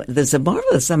think, there's a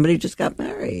marvelous somebody just got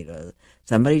married, or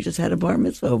somebody just had a bar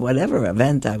mitzvah, whatever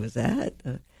event I was at.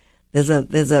 There's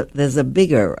a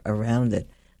bigger around it.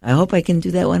 I hope I can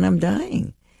do that when I'm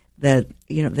dying. That,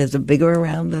 there's a bigger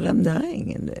around that I'm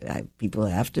dying, and people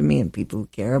after me and people who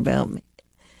care about me.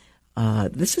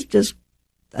 This is just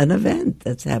an event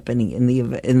that's happening in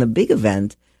the big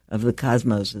event of the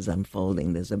cosmos is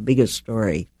unfolding. There's a bigger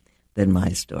story than my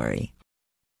story.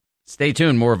 Stay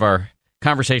tuned. More of our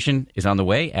conversation is on the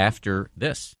way after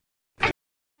this.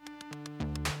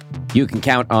 You can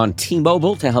count on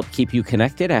T-Mobile to help keep you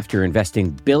connected after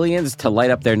investing billions to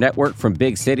light up their network from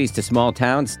big cities to small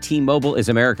towns. T-Mobile is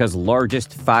America's largest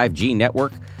 5G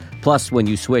network. Plus, when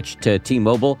you switch to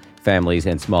T-Mobile, families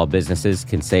and small businesses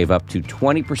can save up to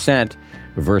 20%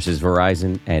 versus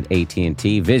Verizon and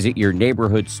AT&T. Visit your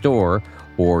neighborhood store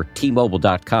or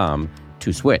T-Mobile.com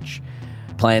to switch.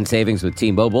 Plan savings with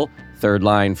T-Mobile. Third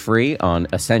line free on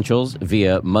essentials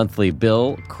via monthly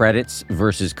bill, credits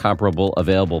versus comparable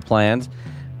available plans.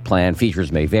 Plan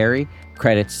features may vary.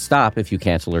 Credits stop if you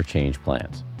cancel or change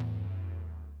plans.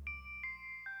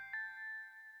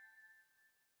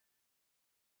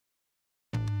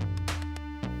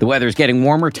 The weather's getting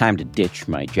warmer. Time to ditch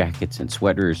my jackets and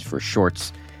sweaters for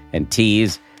shorts and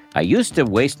tees. I used to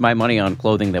waste my money on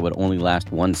clothing that would only last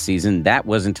one season. That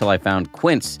was until I found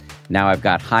Quince. Now I've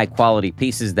got high-quality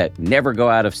pieces that never go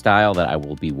out of style that I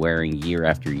will be wearing year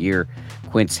after year.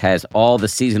 Quince has all the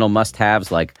seasonal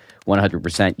must-haves like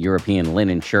 100% European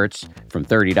linen shirts from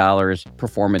 $30,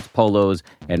 performance polos,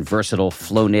 and versatile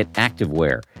flow-knit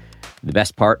activewear. The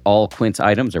best part, all Quince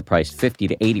items are priced 50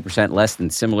 to 80% less than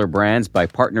similar brands. By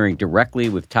partnering directly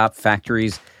with top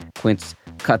factories, Quince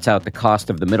cuts out the cost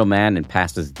of the middleman and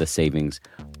passes the savings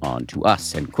on to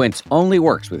us. And Quince only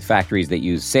works with factories that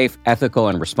use safe, ethical,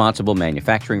 and responsible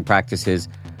manufacturing practices,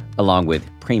 along with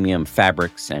premium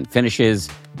fabrics and finishes.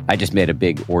 I just made a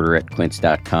big order at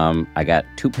Quince.com. I got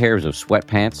 2 pairs of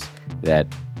sweatpants that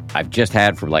I've just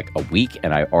had for like a week,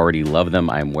 and I already love them.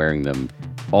 I'm wearing them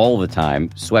all the time.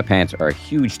 Sweatpants are a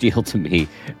huge deal to me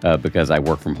because I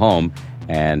work from home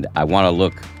and I want to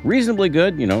look reasonably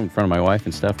good, in front of my wife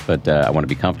and stuff, but I want to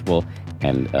be comfortable.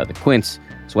 And the Quince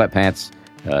sweatpants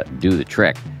do the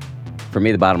trick. For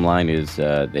me, the bottom line is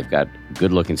they've got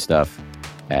good-looking stuff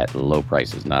at low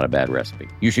prices. Not a bad recipe.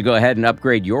 You should go ahead and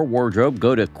upgrade your wardrobe.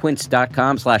 Go to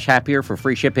quince.com/happier for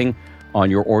free shipping on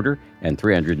your order and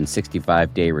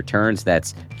 365-day returns.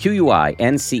 That's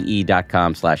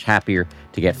QUINCE.com/happier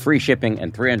to get free shipping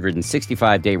and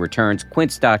 365-day returns.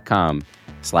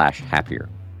 Quince.com/happier.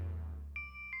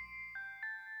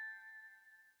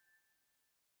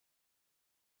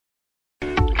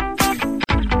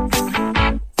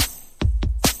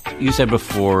 You said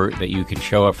before that you can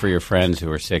show up for your friends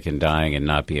who are sick and dying and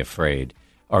not be afraid.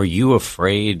 Are you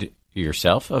afraid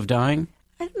yourself of dying?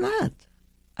 I'm not.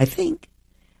 I think.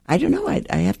 I don't know. I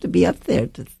have to be up there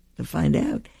to find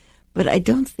out. But I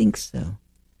don't think so.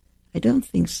 I don't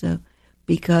think so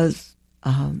because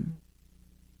I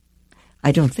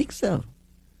don't think so.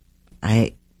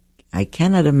 I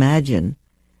cannot imagine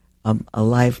a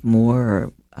life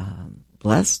more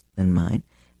blessed than mine.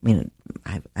 I mean,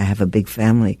 I have a big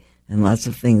family, and lots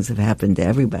of things have happened to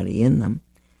everybody in them.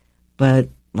 But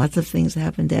lots of things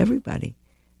happen to everybody,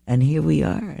 and here we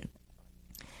are.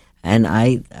 And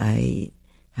I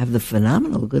have the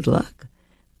phenomenal good luck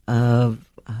of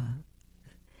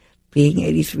being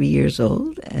 83 years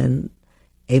old and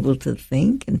able to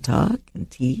think and talk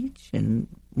and teach and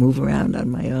move around on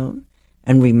my own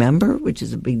and remember, which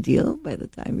is a big deal by the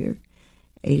time you're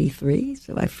 83.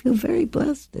 So I feel very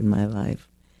blessed in my life.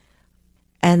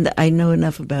 And I know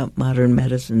enough about modern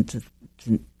medicine to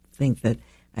think that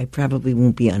I probably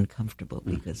won't be uncomfortable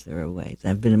because there are ways.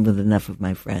 I've been with enough of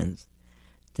my friends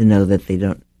to know that they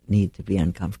don't need to be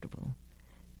uncomfortable.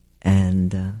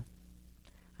 And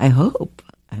I hope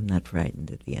I'm not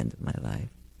frightened at the end of my life.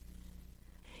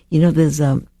 There's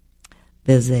a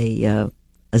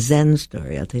Zen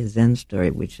story. I'll tell you a Zen story,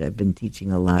 which I've been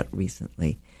teaching a lot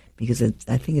recently because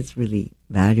I think it's really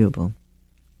valuable.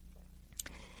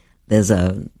 There's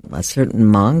a certain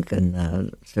monk in a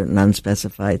certain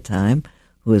unspecified time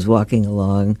who is walking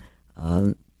along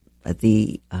at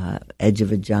the edge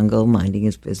of a jungle, minding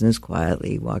his business,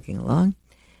 quietly walking along,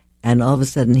 and all of a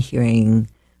sudden hearing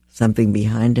something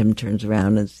behind him, turns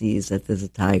around and sees that there's a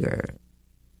tiger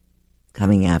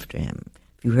coming after him.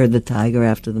 Have you heard the tiger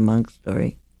after the monk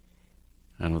story?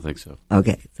 I don't think so.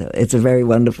 Okay, so it's a very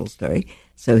wonderful story.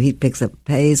 So he picks up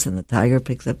pace, and the tiger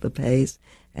picks up the pace,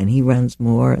 and he runs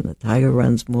more, and the tiger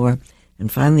runs more,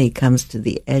 and finally he comes to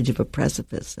the edge of a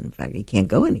precipice. In fact, he can't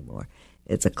go anymore.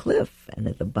 It's a cliff, and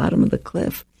at the bottom of the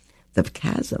cliff, the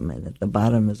chasm, and at the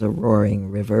bottom is a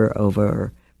roaring river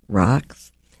over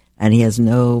rocks, and he has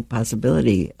no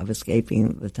possibility of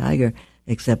escaping the tiger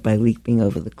except by leaping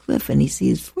over the cliff. And he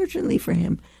sees, fortunately for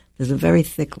him, there's a very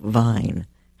thick vine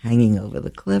hanging over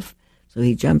the cliff, so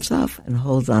he jumps off and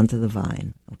holds onto the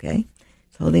vine, okay?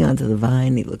 He's holding onto the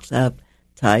vine, he looks up,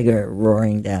 tiger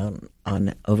roaring down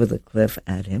over the cliff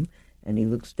at him, and he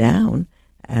looks down,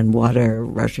 and water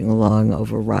rushing along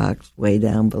over rocks way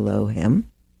down below him,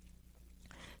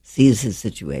 sees his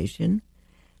situation,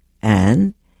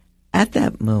 and at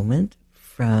that moment,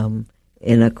 from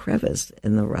in a crevice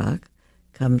in the rock,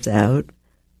 comes out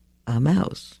a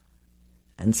mouse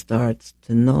and starts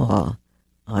to gnaw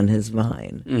on his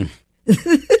vine.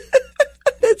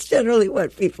 That's generally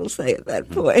what people say at that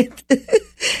point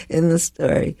in the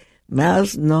story.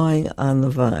 Mouse gnawing on the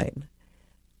vine.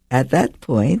 At that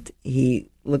point, he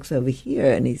looks over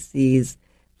here and he sees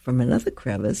from another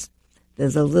crevice,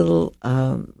 there's a little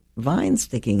vine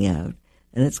sticking out,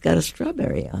 and it's got a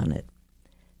strawberry on it.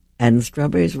 And the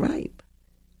strawberry's ripe.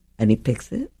 And he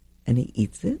picks it, and he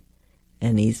eats it,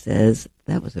 and he says,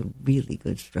 that was a really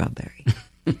good strawberry.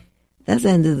 That's the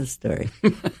end of the story.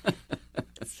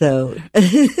 So,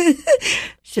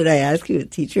 should I ask you a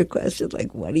teacher question?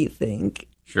 Like, what do you think?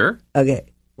 Sure. Okay,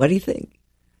 what do you think?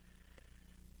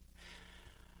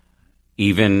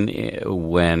 Even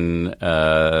when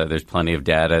there's plenty of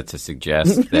data to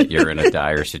suggest that you're in a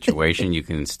dire situation, you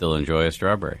can still enjoy a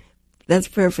strawberry. That's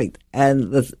perfect.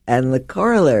 And the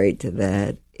corollary to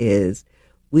that is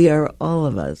we are, all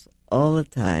of us, all the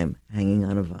time hanging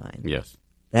on a vine. Yes.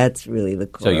 That's really the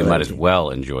corollary. So you might as well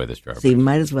enjoy the strawberries. So you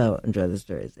might as well enjoy the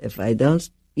stories. If I don't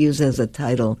use as a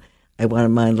title, I want to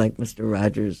mind like Mr.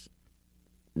 Rogers'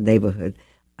 Neighborhood,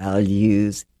 I'll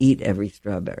use Eat Every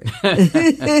Strawberry.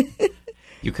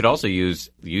 You could also use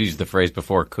the phrase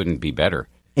before, couldn't be better.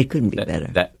 It couldn't be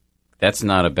better. That's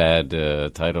not a bad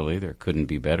title either. Couldn't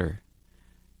be better.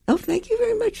 Oh, thank you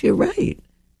very much. You're right.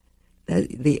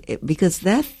 Because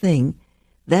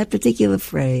that particular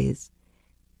phrase,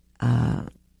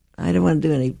 I don't want to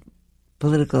do any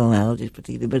political analogies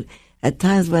particularly, but at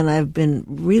times when I've been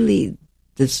really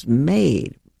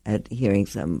dismayed at hearing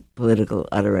some political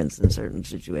utterance in certain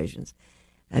situations,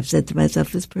 I've said to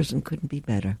myself, this person couldn't be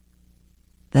better.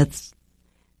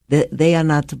 They are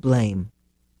not to blame.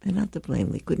 They're not to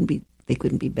blame. They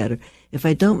couldn't be better. If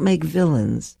I don't make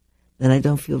villains, then I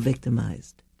don't feel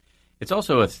victimized. It's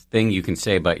also a thing you can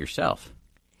say about yourself.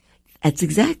 That's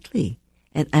exactly.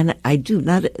 And I do,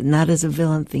 not as a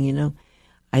villain thing, you know.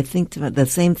 I think the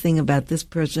same thing about this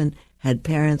person had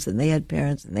parents, and they had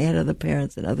parents, and they had other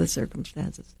parents and other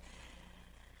circumstances.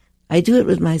 I do it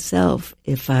with myself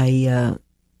if I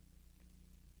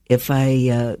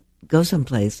go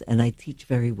someplace and I teach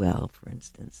very well, for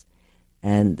instance,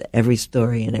 and every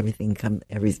story and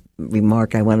every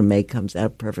remark I want to make comes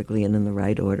out perfectly and in the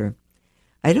right order.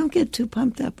 I don't get too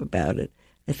pumped up about it.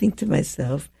 I think to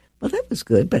myself, well, that was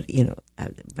good, but you know,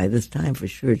 by this time for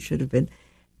sure it should have been.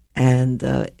 And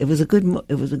it was a good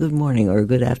morning or a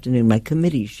good afternoon. My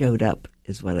committee showed up,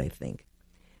 is what I think.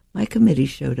 My committee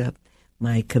showed up.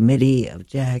 My committee of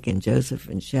Jack and Joseph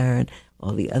and Sharon,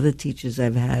 all the other teachers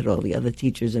I've had, all the other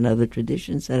teachers and other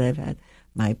traditions that I've had,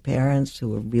 my parents who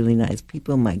were really nice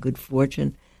people, my good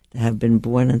fortune to have been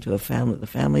born into the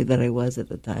family that I was at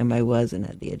the time I was, and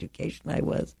had the education I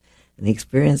was, and the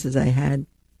experiences I had.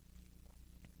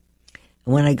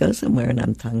 And when I go somewhere and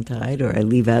I'm tongue-tied or I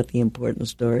leave out the important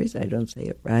stories, I don't say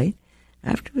it right,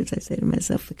 afterwards I say to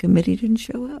myself, the committee didn't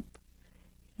show up.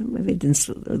 You know, maybe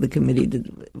the committee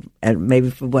did, and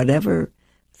maybe for whatever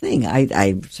thing.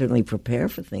 I certainly prepare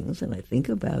for things and I think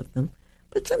about them,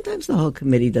 but sometimes the whole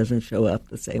committee doesn't show up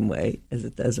the same way as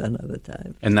it does on other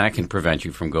times. And that can prevent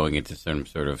you from going into some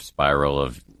sort of spiral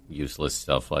of useless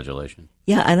self-flagellation.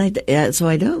 Yeah, and so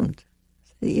I don't.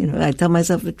 You know, I tell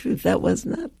myself the truth. That was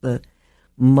not the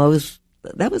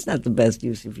best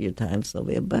use of your time,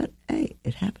 Sylvia, but hey,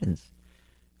 it happens.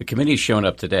 The committee's shown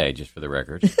up today, just for the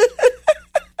record.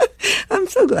 I'm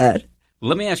so glad.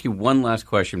 Let me ask you one last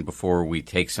question before we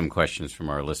take some questions from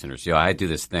our listeners. You know, I do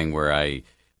this thing where I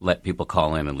let people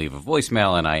call in and leave a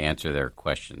voicemail, and I answer their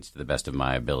questions to the best of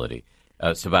my ability.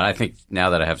 But I think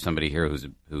now that I have somebody here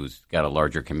who's got a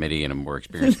larger committee and a more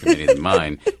experienced committee than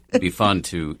mine, it'd be fun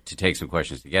to take some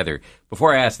questions together.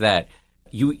 Before I ask that,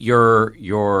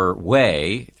 your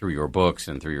way through your books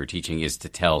and through your teaching is to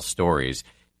tell stories.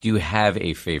 Do you have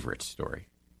a favorite story?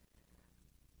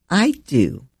 I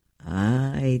do.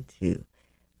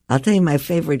 I'll tell you my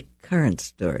favorite current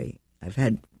story. I've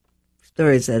had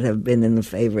stories that have been in the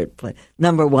favorite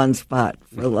number one spot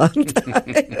for a long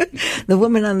time. The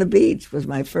Woman on the Beach was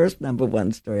my first number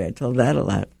one story. I told that a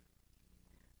lot.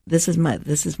 This is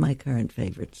my current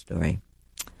favorite story.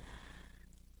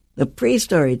 The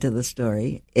pre-story to the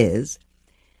story is,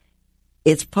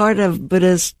 it's part of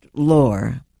Buddhist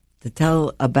lore to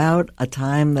tell about a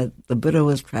time that the Buddha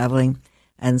was traveling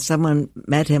and someone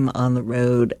met him on the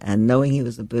road, and knowing he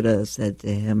was a Buddha said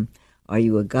to him, "Are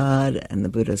you a god?" And the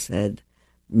Buddha said,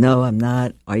 "No, I'm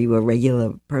not." "Are you a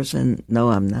regular person?" "No,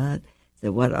 I'm not." He said,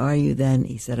 "What are you then?"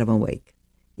 He said, "I'm awake."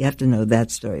 You have to know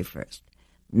that story first.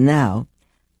 Now,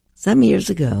 some years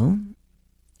ago,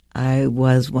 I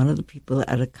was one of the people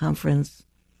at a conference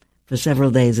for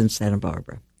several days in Santa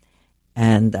Barbara.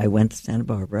 And I went to Santa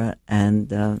Barbara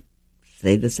and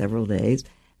stayed there several days.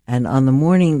 And on the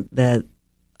morning that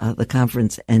the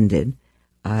conference ended,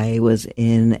 I was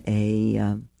in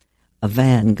a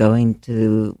van going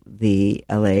to the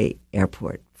L.A.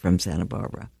 airport from Santa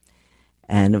Barbara.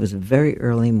 And it was a very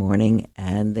early morning,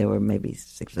 and there were maybe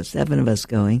 6 or 7 of us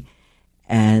going,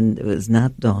 and it was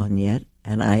not dawn yet.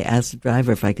 And I asked the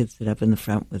driver if I could sit up in the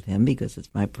front with him because it's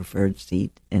my preferred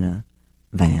seat in a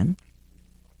van.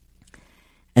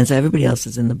 And so everybody else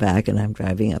is in the back, and I'm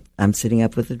driving up. I'm sitting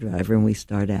up with the driver, and we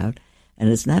start out. And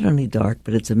it's not only dark,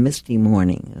 but it's a misty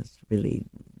morning. It's really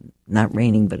not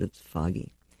raining, but it's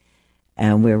foggy.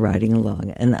 And we're riding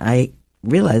along. And I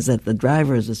realized that the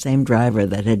driver is the same driver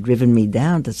that had driven me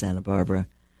down to Santa Barbara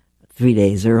 3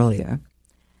 days earlier.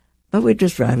 But we're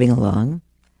just driving along.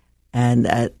 And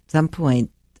at some point,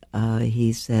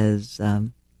 he says,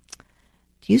 "Do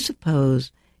you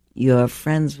suppose your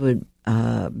friends would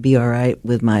be all right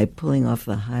with my pulling off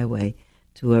the highway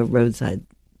to a roadside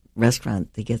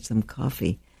restaurant to get some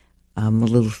coffee? I'm a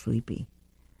little sleepy."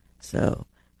 So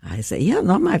I say, "Yeah,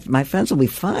 no, my friends will be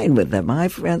fine with that. My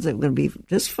friends are going to be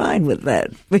just fine with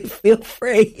that. Feel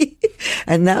free."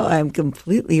 And now I'm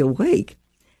completely awake.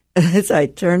 As I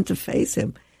turned to face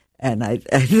him, and I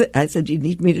said, "You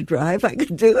need me to drive? I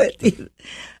could do it."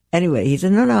 Anyway, he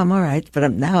said, "No, I'm all right." But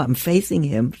I'm facing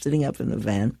him, sitting up in the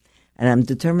van, and I'm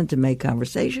determined to make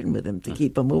conversation with him to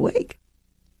keep him awake.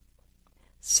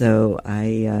 So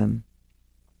I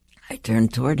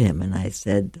turned toward him and I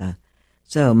said,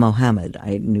 "So Mohammed,"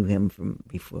 I knew him from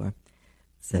before.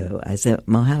 So I said,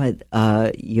 "Mohammed,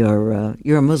 you're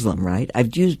a Muslim, right?"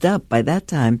 I've used up by that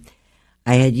time.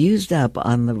 I had used up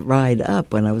on the ride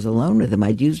up when I was alone with him.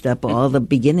 I'd used up all the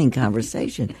beginning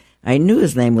conversation. I knew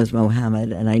his name was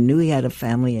Mohammed, and I knew he had a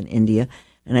family in India,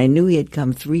 and I knew he had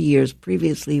come 3 years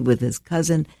previously with his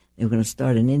cousin. They were going to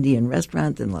start an Indian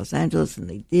restaurant in Los Angeles, and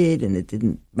they did, and it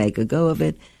didn't make a go of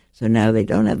it. So now they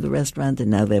don't have the restaurant,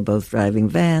 and now they're both driving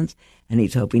vans, and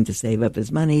he's hoping to save up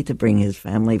his money to bring his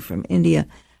family from India.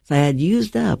 So I had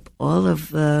used up all of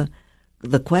the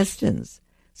questions.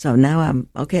 So now I'm,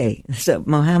 okay, so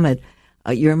Mohammed,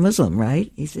 you're a Muslim,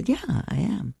 right? He said, "Yeah, I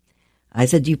am." I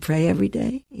said, "Do you pray every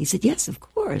day?" He said, "Yes, of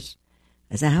course."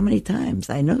 I said, "How many times?"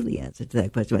 I know the answer to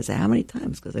that question. I said, "How many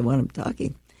times?" Because I want him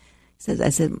talking. I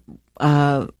said,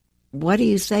 "What do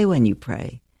you say when you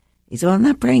pray?" He said, "Well, I'm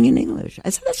not praying in English."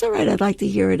 I said, "That's all right. I'd like to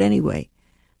hear it anyway."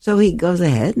 So he goes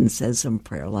ahead and says some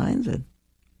prayer lines. And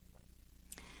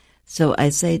so I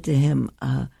say to him,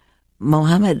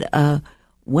 "Mohammed,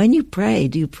 when you pray,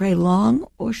 do you pray long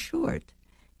or short?"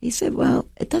 He said, "Well,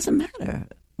 it doesn't matter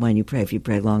when you pray, if you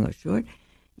pray long or short.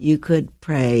 You could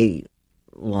pray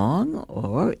long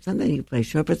or sometimes you pray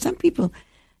short, but some people,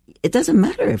 it doesn't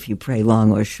matter if you pray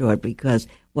long or short, because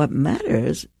what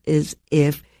matters is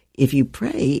if you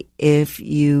pray, if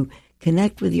you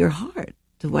connect with your heart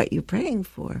to what you're praying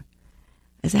for."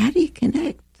 I said, "How do you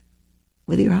connect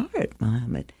with your heart,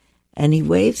 Mohammed?" And he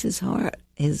waves his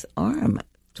arm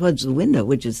towards the window,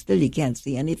 which is still, you can't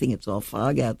see anything. It's all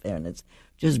fog out there, and it's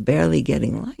just barely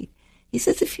getting light. He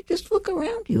says, "If you just look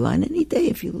around you on any day,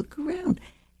 if you look around,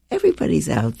 everybody's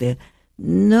out there.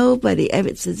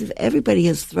 It's as if everybody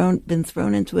has been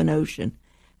thrown into an ocean,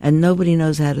 and nobody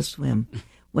knows how to swim.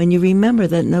 When you remember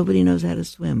that nobody knows how to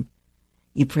swim,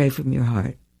 you pray from your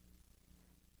heart."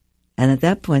 And at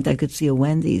that point, I could see a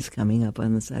Wendy's coming up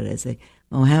on the side. I say,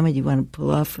 "Mohammed, you want to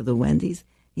pull off for the Wendy's?"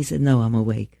 He said, "No, I'm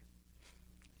awake."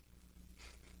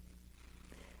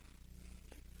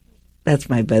 That's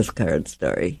my best current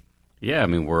story. Yeah, I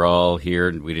mean, we're all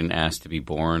here. We didn't ask to be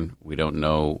born. We don't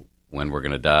know when we're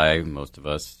going to die, most of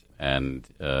us, and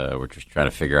we're just trying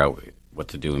to figure out what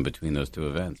to do in between those two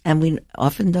events. And we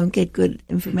often don't get good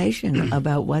information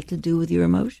about what to do with your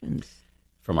emotions.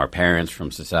 From our parents, from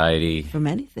society. From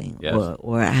anything. Yes.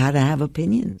 Or how to have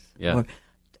opinions. Yeah. Or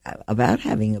about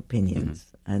having opinions.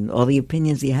 Mm-hmm. And all the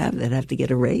opinions you have that have to get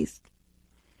erased.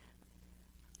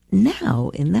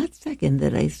 now, in that second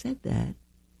that I said that,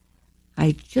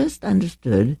 I just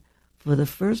understood for the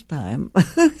first time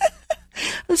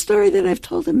a story that I've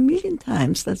told a million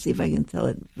times. Let's see if I can tell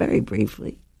it very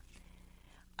briefly.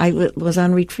 I was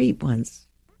on retreat once,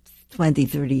 20,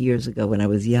 30 years ago when I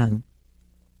was young.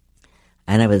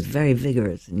 And I was very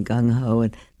vigorous and gung-ho.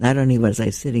 And not only was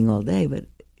I sitting all day, but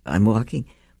I'm walking,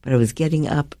 but I was getting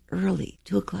up early,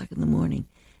 2 o'clock in the morning,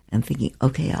 and thinking,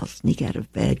 okay, I'll sneak out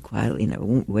of bed quietly and I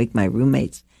won't wake my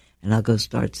roommates, and I'll go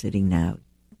start sitting now.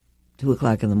 2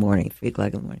 o'clock in the morning, 3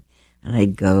 o'clock in the morning. And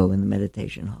I'd go in the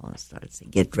meditation hall and start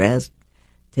sitting, get dressed,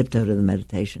 tiptoe to the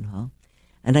meditation hall.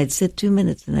 And I'd sit 2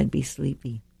 minutes and I'd be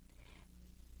sleepy.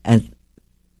 And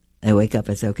I wake up,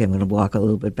 I say, okay, I'm going to walk a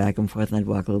little bit back and forth, and I'd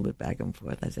walk a little bit back and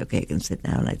forth. I say, okay, I can sit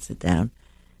down. I'd sit down.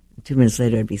 2 minutes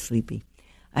later, I'd be sleepy.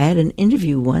 I had an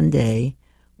interview one day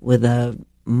with a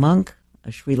monk,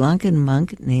 a Sri Lankan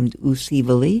monk named U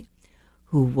Sivali,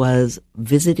 who was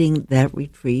visiting that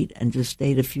retreat and just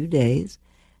stayed a few days.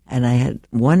 And I had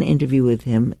one interview with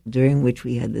him during which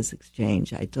we had this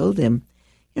exchange. I told him,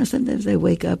 sometimes I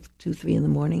wake up 2, 3 in the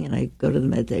morning and I go to the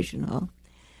meditation hall.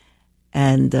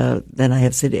 And then I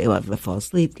have I fall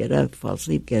asleep, get up, fall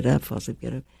asleep, get up, fall asleep,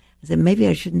 get up. I said, maybe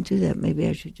I shouldn't do that. Maybe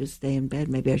I should just stay in bed.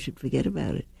 Maybe I should forget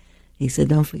about it. He said,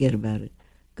 don't forget about it.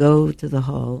 Go to the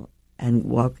hall and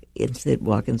walk and sit,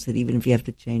 even if you have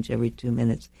to change every 2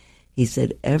 minutes. He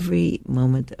said, every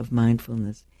moment of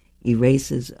mindfulness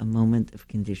erases a moment of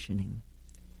conditioning.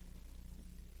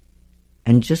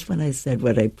 And just when I said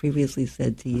what I previously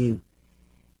said to you,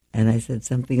 and I said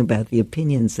something about the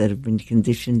opinions that have been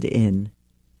conditioned in,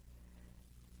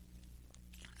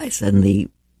 I suddenly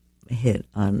hit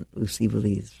on U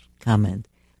Sivali's comment,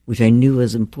 which I knew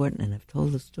was important, and I've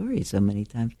told the story so many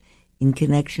times, in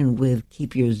connection with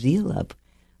keep your zeal up,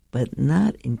 but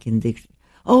not in condition.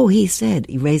 Oh, he said,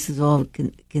 erases all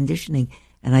conditioning.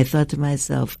 And I thought to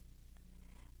myself,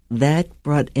 that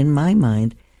brought in my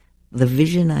mind the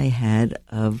vision I had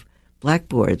of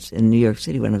blackboards in New York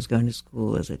City when I was going to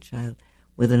school as a child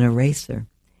with an eraser.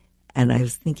 And I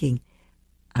was thinking,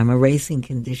 I'm erasing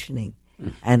conditioning.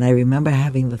 And I remember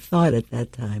having the thought at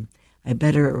that time, I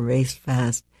better erase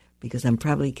fast because I'm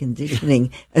probably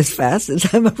conditioning as fast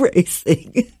as I'm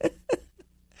erasing.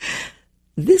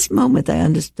 This moment I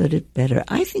understood it better.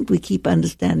 I think we keep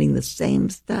understanding the same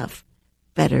stuff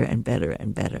better and better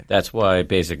and better. That's why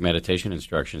basic meditation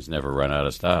instructions never run out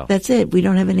of style. That's it. We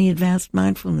don't have any advanced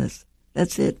mindfulness.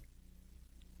 That's it.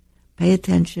 Pay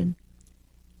attention.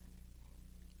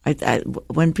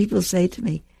 When people say to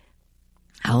me,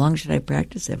 how long should I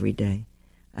practice every day?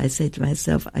 I say to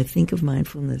myself, I think of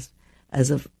mindfulness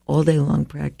as an all-day long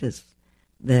practice.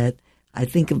 That I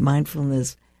think of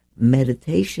mindfulness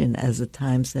meditation as a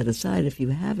time set aside, if you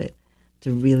have it,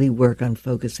 to really work on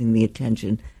focusing the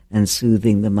attention and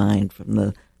soothing the mind from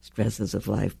the stresses of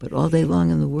life. But all day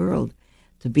long in the world,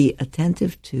 to be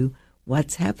attentive to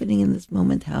what's happening in this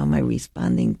moment, how am I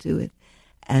responding to it,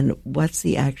 and what's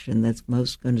the action that's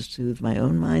most going to soothe my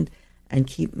own mind and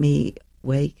keep me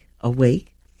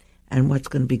awake, and what's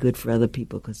going to be good for other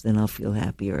people, because then I'll feel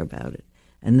happier about it.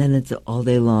 And then it's all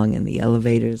day long in the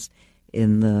elevators,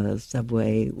 in the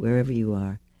subway, wherever you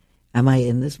are. Am I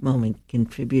in this moment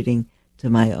contributing to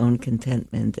my own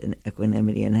contentment and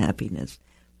equanimity and happiness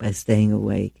by staying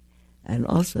awake, and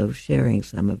also sharing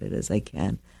some of it as I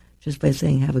can, just by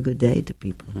saying have a good day to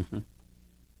people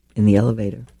in the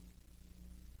elevator.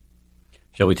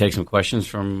 Shall we take some questions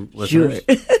from listeners?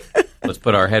 Sure. Let's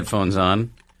put our headphones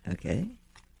on. Okay.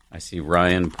 I see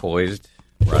Ryan poised.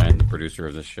 Ryan, the producer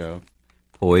of this show,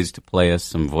 poised to play us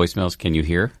some voicemails. Can you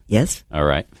hear? Yes. All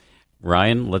right.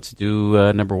 Ryan, let's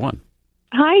do number one.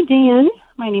 Hi, Dan.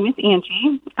 My name is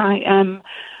Angie. I am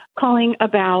calling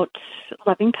about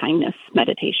loving kindness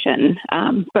meditation.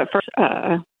 But first,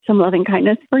 some loving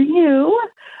kindness for you.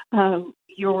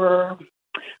 Your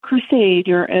crusade,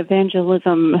 your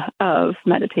evangelism of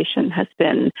meditation has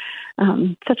been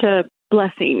such a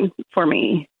blessing for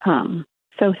me.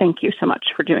 So thank you so much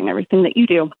for doing everything that you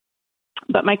do.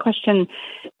 But my question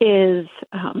is,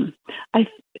 I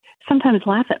sometimes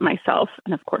laugh at myself,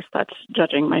 and of course that's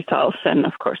judging myself, and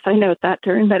of course I note that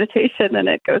during meditation, and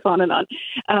it goes on and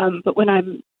on. But when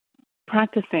I'm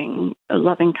practicing a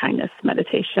loving kindness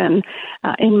meditation,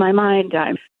 in my mind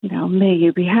I'm, may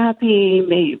you be happy,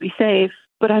 may you be safe,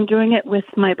 but I'm doing it with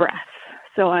my breath.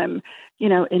 So I'm,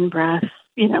 in breath,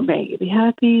 may you be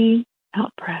happy,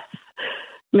 out breath,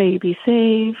 may you be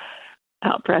safe,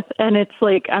 out breath. And it's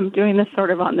like I'm doing this sort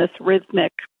of on this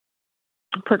rhythmic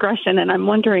progression. And I'm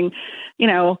wondering,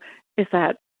 does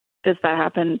that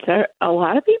happen to a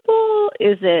lot of people?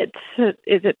 Is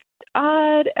it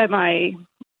odd? Am I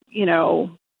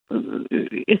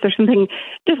is there something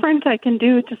different I can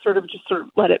do to sort of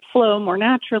let it flow more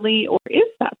naturally, or is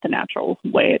that the natural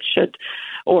way it should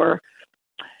or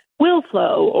will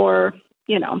flow, or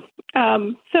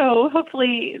so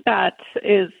hopefully that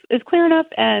is clear enough.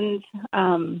 And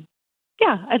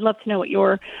I'd love to know what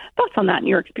your thoughts on that and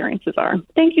your experiences are.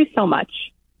 Thank you so much.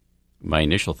 My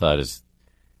initial thought is,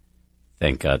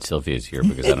 thank God Sylvia's here,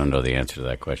 because I don't know the answer to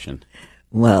that question.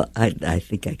 Well, I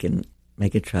think I can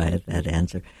make a try at that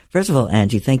answer. First of all,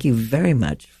 Angie, thank you very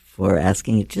much for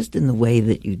asking it just in the way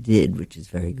that you did, which is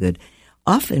very good.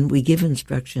 Often we give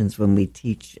instructions when we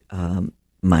teach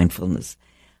mindfulness,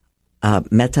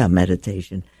 metta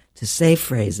meditation, to say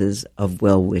phrases of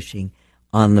well-wishing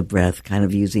on the breath, kind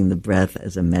of using the breath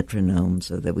as a metronome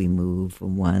so that we move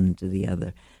from one to the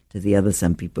other.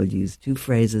 Some people use 2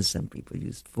 phrases, some people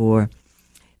use 4.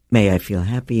 May I feel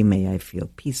happy, may I feel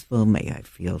peaceful, may I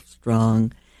feel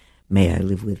strong, may I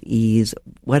live with ease,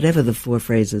 whatever the 4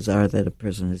 phrases are that a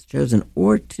person has chosen,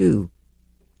 or 2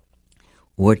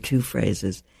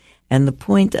 phrases. And the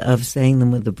point of saying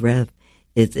them with the breath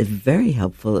is very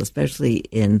helpful, especially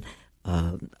in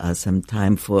some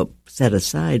time set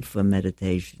aside for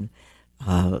meditation,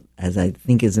 as I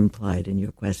think is implied in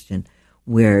your question,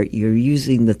 where you're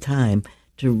using the time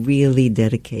to really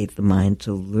dedicate the mind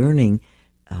to learning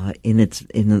in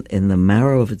the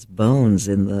marrow of its bones,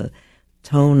 in the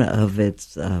tone of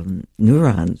its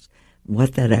neurons,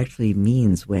 what that actually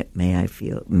means. May I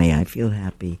feel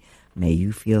happy? May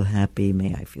you feel happy?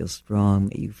 May I feel strong?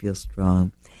 May you feel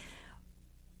strong?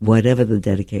 Whatever the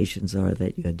dedications are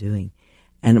that you're doing.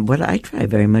 And what I try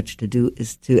very much to do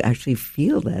is to actually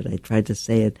feel that. I try to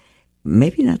say it,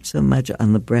 maybe not so much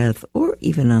on the breath or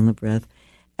even on the breath,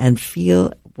 and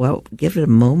feel, give it a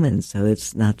moment so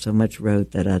it's not so much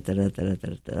rote,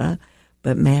 da-da-da-da-da-da-da-da,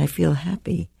 but may I feel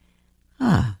happy?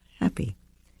 Happy.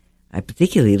 I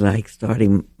particularly like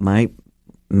starting my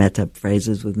metta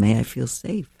phrases with may I feel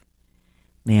safe.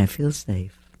 May I feel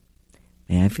safe.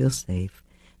 May I feel safe.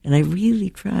 And I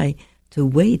really try to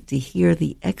wait to hear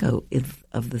the echo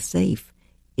of the safe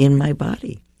in my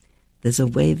body. There's a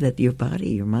way that your body,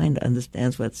 your mind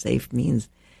understands what safe means.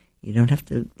 You don't have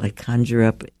to conjure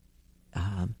up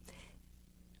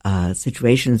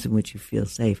situations in which you feel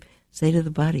safe. Say to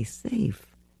the body, safe.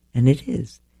 And it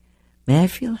is. May I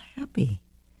feel happy?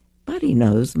 Body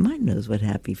knows, mind knows what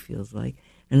happy feels like.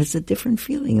 And it's a different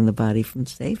feeling in the body from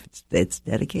safe. It's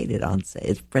dedicated on safe.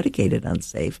 It's predicated on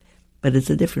safe, but it's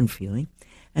a different feeling.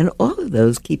 And all of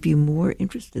those keep you more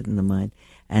interested in the mind.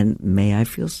 And may I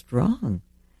feel strong?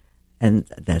 And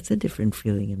that's a different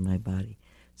feeling in my body.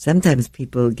 Sometimes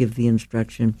people give the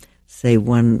instruction, say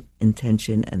one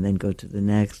intention and then go to the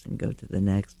next and go to the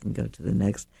next and go to the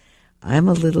next. I'm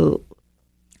a little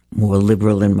more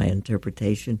liberal in my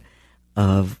interpretation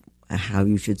of how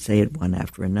you should say it one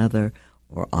after another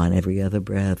or on every other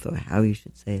breath, or how you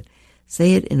should say it.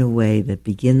 Say it in a way that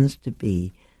begins to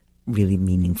be really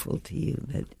meaningful to you.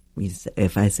 That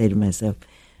if I say to myself,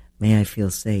 may I feel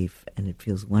safe, and it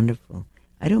feels wonderful,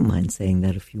 I don't mind saying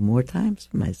that a few more times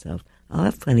for myself. I'll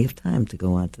have plenty of time to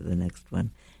go on to the next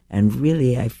one. And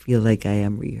really, I feel like I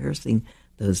am rehearsing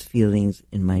those feelings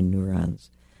in my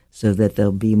neurons so that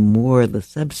they'll be more the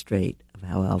substrate of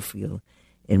how I'll feel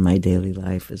in my daily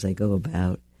life as I go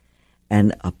about.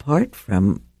 And apart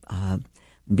from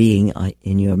being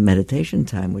in your meditation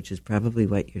time, which is probably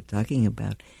what you're talking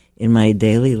about, in my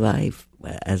daily life,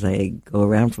 as I go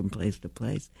around from place to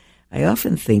place, I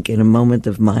often think in a moment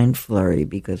of mind flurry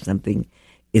because something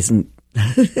isn't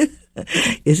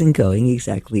going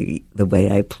exactly the way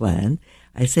I plan,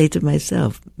 I say to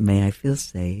myself, may I feel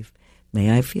safe,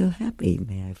 may I feel happy,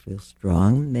 may I feel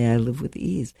strong, may I live with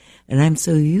ease. And I'm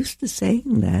so used to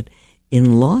saying that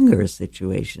in longer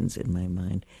situations in my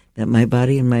mind that my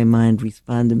body and my mind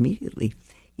respond immediately,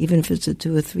 even if it's a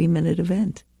 2 or 3 minute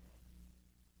event.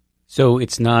 So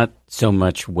it's not so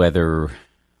much whether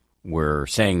we're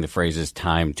saying the phrases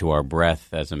time to our breath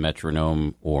as a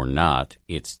metronome or not.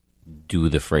 It's do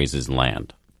the phrases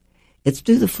land. It's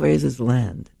do the phrases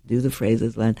land. Do the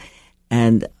phrases land.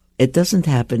 And it doesn't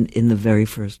happen in the very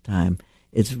first time.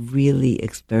 It's really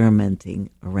experimenting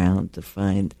around to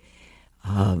find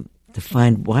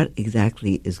what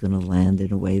exactly is going to land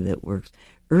in a way that works.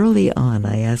 Early on,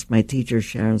 I asked my teacher,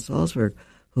 Sharon Salzberg,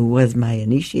 who was my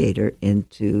initiator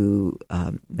into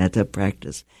metta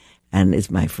practice and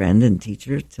is my friend and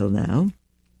teacher till now.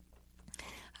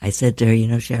 I said to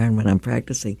her, Sharon, when I'm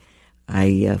practicing,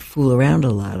 I fool around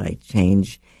a lot. I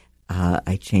change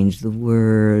the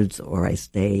words, or I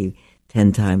stay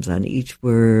 10 times on each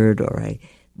word, or I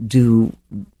do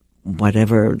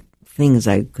whatever things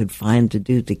I could find to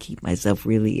do to keep myself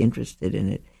really interested in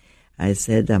it. I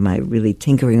said, am I really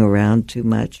tinkering around too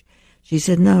much? She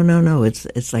said, no.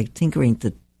 It's like tinkering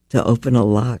to open a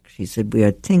lock. She said, we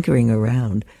are tinkering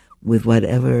around with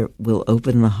whatever will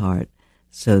open the heart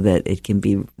so that it can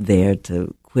be there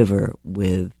to quiver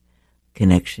with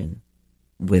connection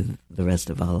with the rest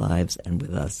of our lives and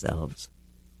with ourselves.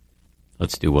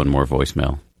 Let's do one more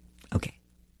voicemail. Okay.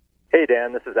 Hey,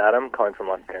 Dan, this is Adam calling from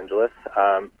Los Angeles.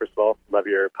 First of all, love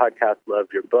your podcast, love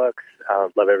your books,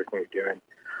 love everything you're doing.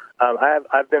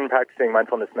 I've been practicing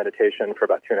mindfulness meditation for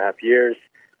about 2.5 years,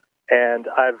 and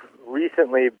I've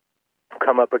recently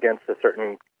come up against a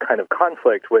certain kind of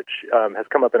conflict, which has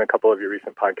come up in a couple of your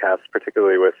recent podcasts,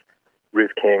 particularly with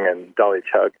Ruth King and Dolly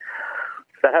Chugh.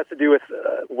 That has to do with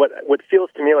what feels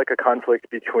to me like a conflict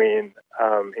between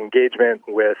engagement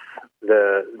with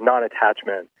the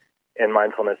non-attachment in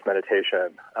mindfulness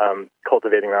meditation,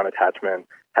 cultivating non-attachment,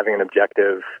 having an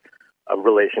objective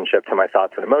relationship to my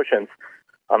thoughts and emotions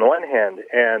on the one hand,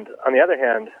 and on the other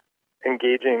hand,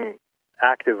 engaging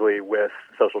actively with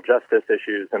social justice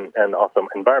issues and also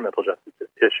environmental justice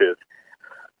issues.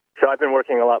 So I've been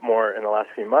working a lot more in the last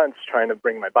few months trying to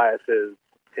bring my biases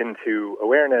into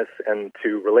awareness and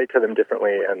to relate to them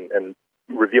differently and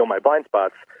reveal my blind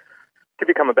spots to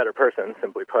become a better person,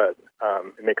 simply put,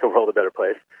 and make the world a better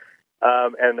place.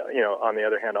 And, on the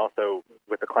other hand, also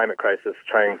with the climate crisis,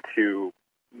 trying to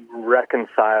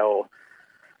reconcile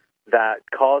that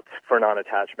call for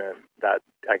non-attachment, that,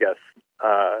 I guess,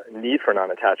 need for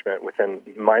non-attachment within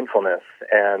mindfulness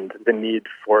and the need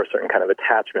for a certain kind of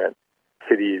attachment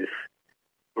to these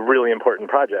really important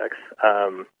projects,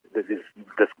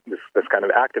 this kind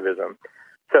of activism.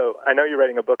 So I know you're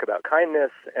writing a book about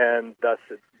kindness, and thus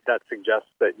that suggests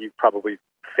that you've probably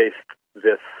faced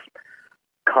this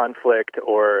conflict,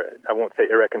 or I won't say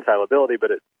irreconcilability,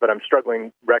 but I'm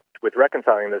struggling with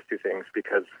reconciling those two things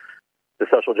because the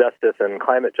social justice and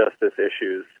climate justice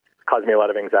issues cause me a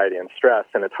lot of anxiety and stress,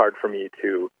 and it's hard for me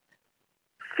to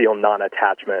feel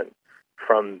non-attachment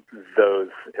from those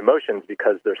emotions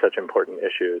because they're such important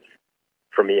issues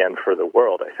for me and for the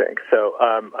world, I think. So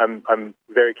I'm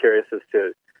very curious as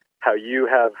to how you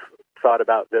have thought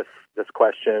about this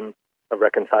question of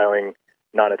reconciling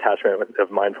non-attachment of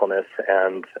mindfulness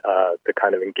and the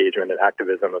kind of engagement and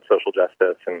activism of social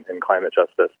justice and climate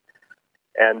justice.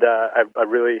 And I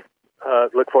really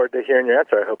look forward to hearing your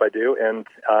answer. I hope I do. And,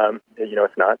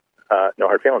 if not, no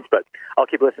hard feelings. But I'll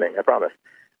keep listening, I promise.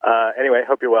 Anyway,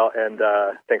 hope you're well, and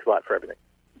thanks a lot for everything.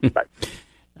 Bye.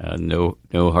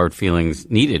 No hard feelings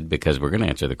needed, because we're going to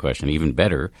answer the question. Even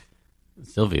better,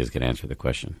 Sylvia's going to answer the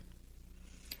question.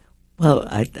 Well,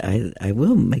 I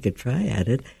will make a try at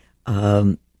it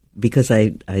because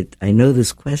I know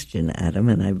this question, Adam,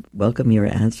 and I welcome your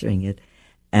answering it.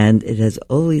 And it has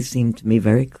always seemed to me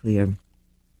very clear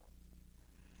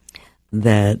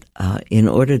that in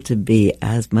order to be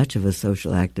as much of a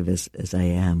social activist as I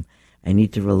am, I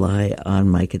need to rely on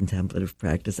my contemplative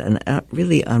practice and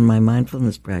really on my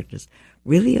mindfulness practice,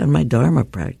 really on my Dharma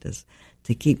practice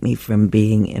to keep me from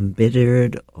being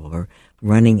embittered or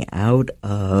running out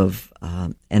of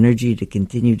energy to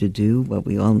continue to do what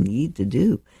we all need to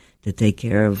do to take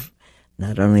care of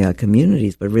not only our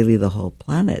communities, but really the whole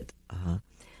planet.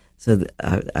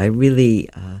 I really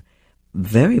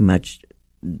very much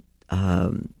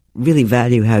really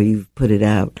value how you've put it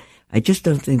out. I just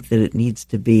don't think that it needs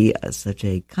to be such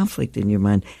a conflict in your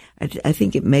mind. I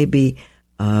think it may be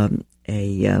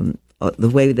the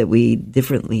way that we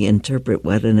differently interpret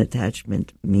what an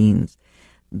attachment means,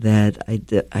 that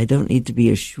I don't need to be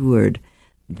assured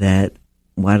that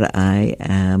what I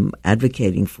am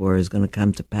advocating for is going to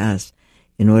come to pass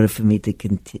in order for me to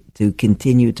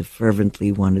continue to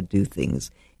fervently want to do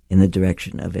things in the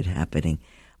direction of it happening,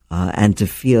 and to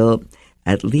feel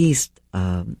at least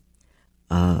I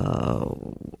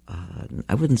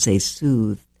wouldn't say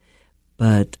soothed,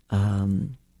 but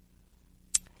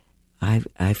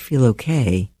I feel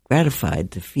okay,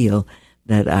 gratified to feel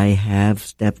that I have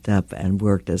stepped up and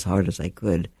worked as hard as I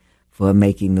could for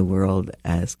making the world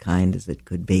as kind as it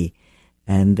could be,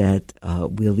 and that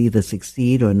we'll either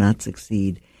succeed or not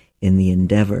succeed in the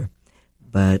endeavor.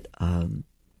 But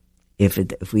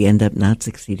if we end up not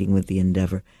succeeding with the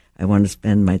endeavor, I want to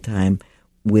spend my time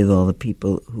with all the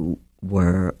people who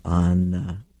were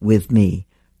with me,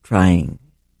 trying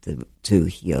to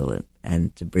heal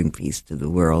and to bring peace to the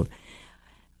world.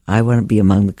 I want to be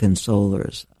among the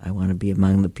consolers. I want to be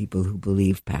among the people who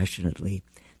believe passionately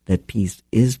that peace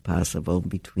is possible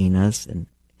between us, and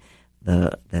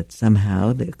that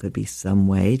somehow there could be some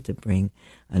way to bring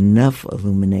enough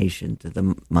illumination to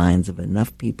the minds of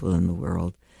enough people in the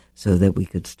world so that we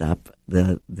could stop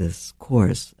this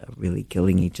course of really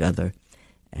killing each other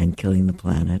and killing the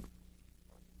planet.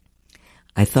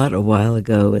 I thought a while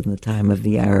ago, in the time of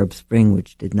the Arab Spring,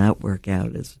 which did not work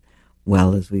out as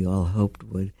well as we all hoped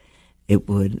it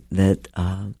would, that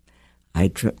I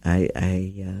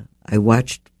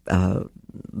watched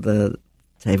the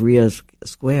Tahrir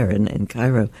Square in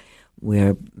Cairo,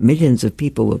 where millions of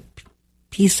people were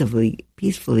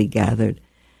peacefully gathered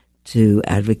to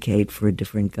advocate for a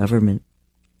different government.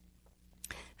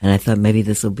 And I thought maybe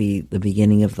this will be the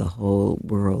beginning of the whole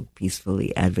world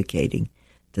peacefully advocating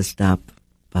to stop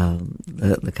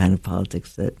the kind of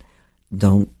politics that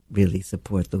don't really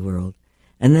support the world.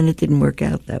 And then it didn't work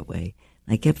out that way.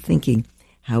 I kept thinking,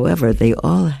 however, they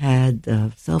all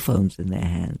had cell phones in their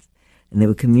hands, and they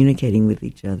were communicating with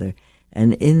each other.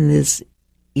 And in this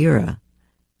era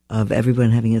of everyone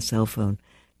having a cell phone,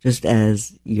 just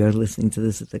as you're listening to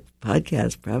this as a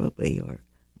podcast probably, or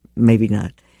maybe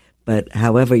not, but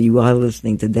however you are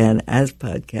listening to Dan as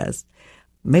podcast,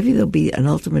 maybe there'll be an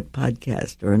ultimate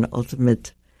podcast or an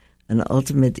ultimate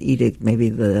edict. Maybe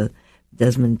the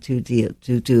Desmond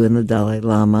Tutu and the Dalai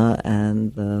Lama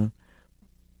and the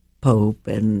Pope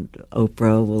and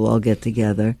Oprah will all get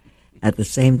together at the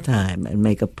same time and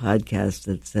make a podcast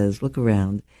that says, look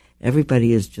around,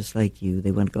 everybody is just like you. They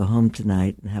want to go home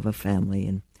tonight and have a family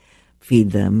and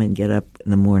feed them and get up in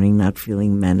the morning not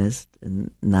feeling menaced and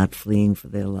not fleeing for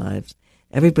their lives.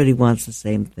 Everybody wants the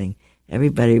same thing.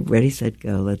 Everybody, ready, set,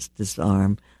 go. Let's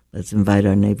disarm. Let's invite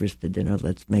our neighbors to dinner.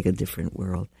 Let's make a different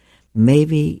world.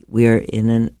 Maybe we're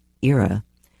in an era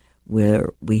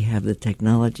where we have the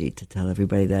technology to tell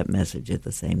everybody that message at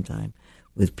the same time,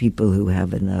 with people who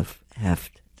have enough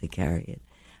heft to carry it.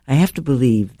 I have to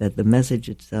believe that the message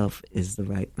itself is the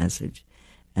right message,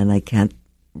 and I can't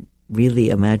really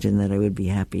imagine that I would be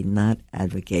happy not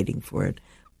advocating for it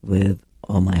with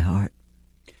all my heart.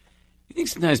 I think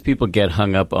sometimes people get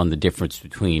hung up on the difference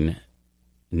between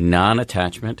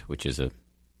non-attachment, which is a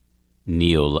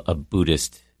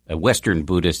Western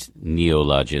Buddhist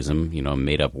neologism, a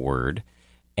made-up word,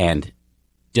 and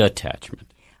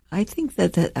detachment. I think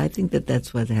that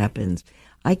that's what happens.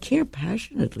 I care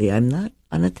passionately. I'm not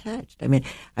unattached. I mean,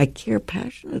 I care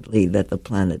passionately that the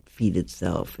planet feed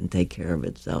itself and take care of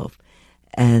itself,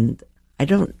 and I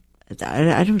don't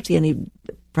see any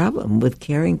problem with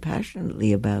caring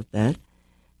passionately about that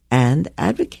and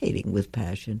advocating with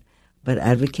passion, but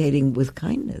advocating with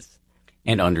kindness.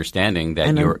 And understanding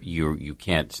that you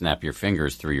can't snap your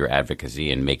fingers through your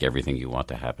advocacy and make everything you want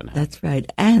to happen. That's right.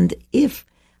 And if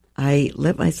I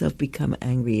let myself become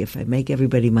angry, if I make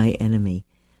everybody my enemy,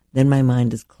 then my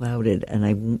mind is clouded and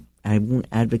I won't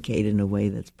advocate in a way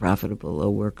that's profitable or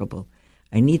workable.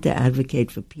 I need to advocate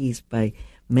for peace by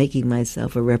making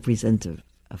myself a representative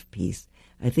of peace.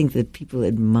 I think that people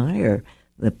admire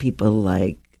the people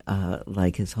like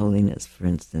His Holiness, for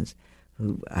instance,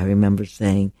 who I remember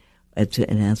saying,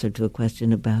 in answer to a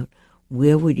question about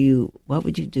what would you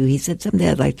do? He said,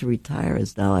 someday I'd like to retire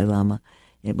as Dalai Lama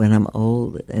when I'm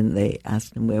old. And they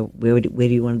asked him, where do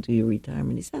you want to do your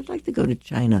retirement? He said, I'd like to go to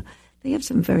China. They have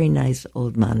some very nice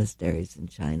old monasteries in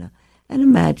China. And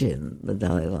imagine the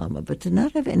Dalai Lama. But to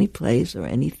not have any place or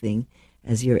anything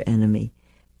as your enemy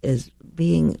is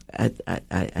being,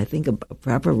 I think, a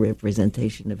proper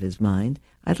representation of his mind.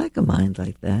 I'd like a mind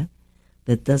like that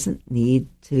doesn't need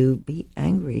to be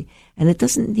angry, and it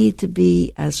doesn't need to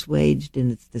be assuaged in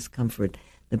its discomfort.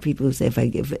 The people who say,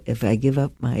 if I give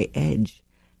up my edge,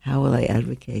 how will I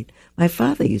advocate? My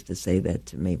father used to say that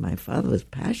to me. My father was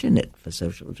passionate for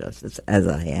social justice, as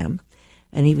I am,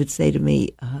 and he would say to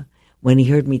me, when he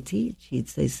heard me teach, he'd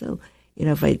say, so,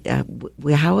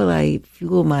 how will I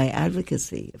fuel my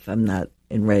advocacy if I'm not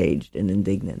enraged and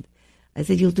indignant? I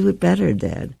said, you'll do it better,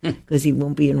 Dad, because he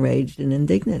won't be enraged and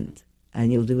indignant. And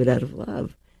you'll do it out of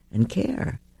love and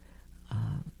care.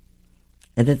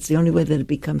 And that's the only way that it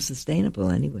becomes sustainable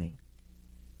anyway.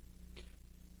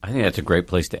 I think that's a great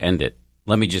place to end it.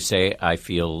 Let me just say I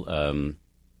feel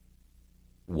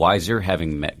wiser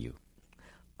having met you.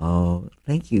 Oh,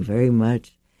 thank you very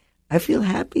much. I feel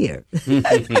happier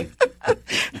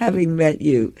having met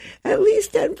you. At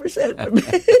least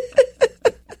 10%.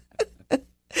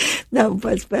 No,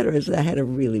 what's better is I had a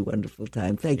really wonderful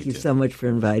time. Thank you so much for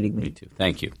inviting me. Me too.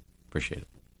 Thank you. Appreciate it.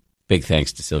 Big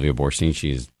thanks to Sylvia Boorstein.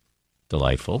 She is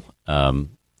delightful. That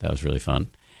was really fun.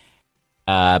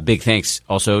 Big thanks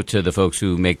also to the folks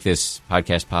who make this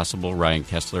podcast possible, Ryan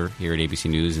Kessler here at ABC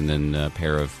News, and then a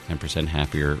pair of 10%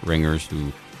 Happier ringers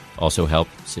who also help,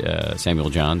 Samuel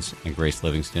Johns and Grace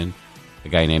Livingston. A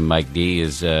guy named Mike D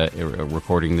is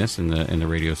recording this in the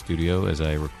radio studio as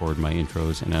I record my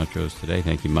intros and outros today.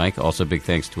 Thank you, Mike. Also, big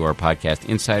thanks to our podcast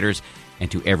insiders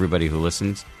and to everybody who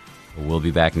listens. We'll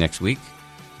be back next week.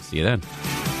 See you then.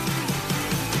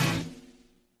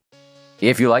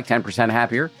 If you like 10%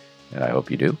 Happier, and I hope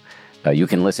you do, you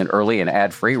can listen early and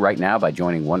ad-free right now by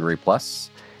joining Wondery Plus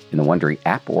in the Wondery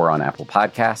app or on Apple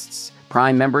Podcasts.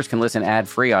 Prime members can listen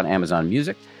ad-free on Amazon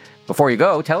Music. Before you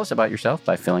go, tell us about yourself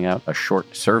by filling out a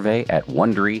short survey at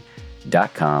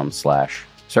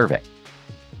Wondery.com/survey.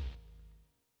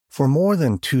 For more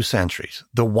than 2 centuries,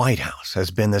 the White House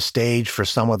has been the stage for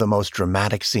some of the most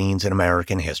dramatic scenes in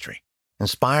American history.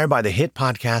 Inspired by the hit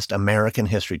podcast American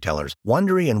History Tellers,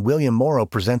 Wondery and William Morrow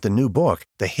present the new book,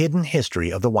 The Hidden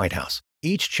History of the White House.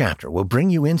 Each chapter will bring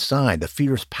you inside the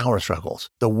fierce power struggles,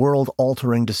 the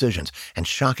world-altering decisions, and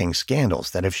shocking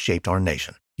scandals that have shaped our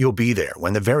nation. You'll be there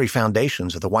when the very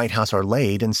foundations of the White House are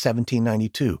laid in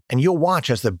 1792, and you'll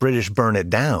watch as the British burn it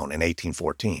down in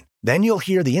 1814. Then you'll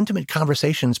hear the intimate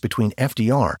conversations between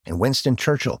FDR and Winston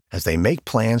Churchill as they make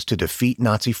plans to defeat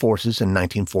Nazi forces in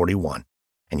 1941.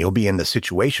 And you'll be in the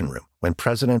Situation Room when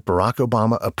President Barack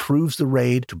Obama approves the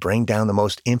raid to bring down the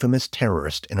most infamous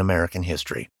terrorist in American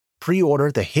history.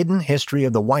 Pre-order The Hidden History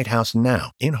of the White House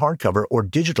now in hardcover or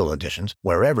digital editions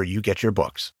wherever you get your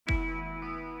books.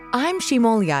 I'm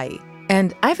Shimol Yai,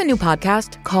 and I have a new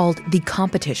podcast called The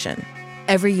Competition.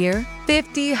 Every year,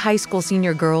 50 high school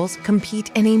senior girls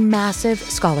compete in a massive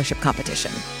scholarship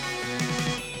competition.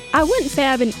 I wouldn't say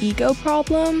I have an ego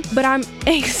problem, but I'm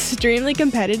extremely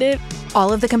competitive.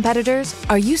 All of the competitors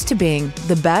are used to being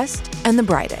the best and the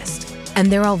brightest,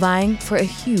 and they're all vying for a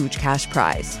huge cash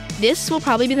prize. This will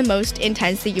probably be the most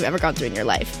intense thing you've ever gone through in your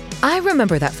life. I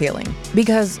remember that feeling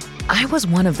because I was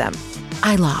one of them.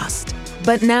 I lost.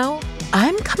 But now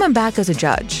I'm coming back as a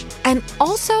judge and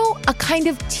also a kind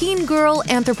of teen girl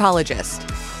anthropologist.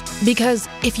 Because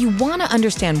if you want to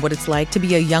understand what it's like to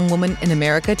be a young woman in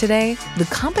America today, The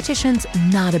Competition's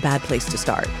not a bad place to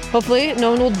start. Hopefully,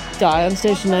 no one will die on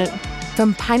stage tonight.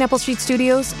 From Pineapple Street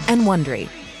Studios and Wondery,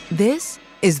 this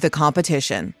is The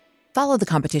Competition. Follow The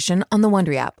Competition on the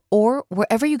Wondery app or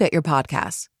wherever you get your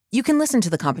podcasts. You can listen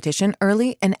to The Competition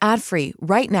early and ad-free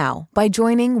right now by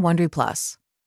joining Wondery Plus.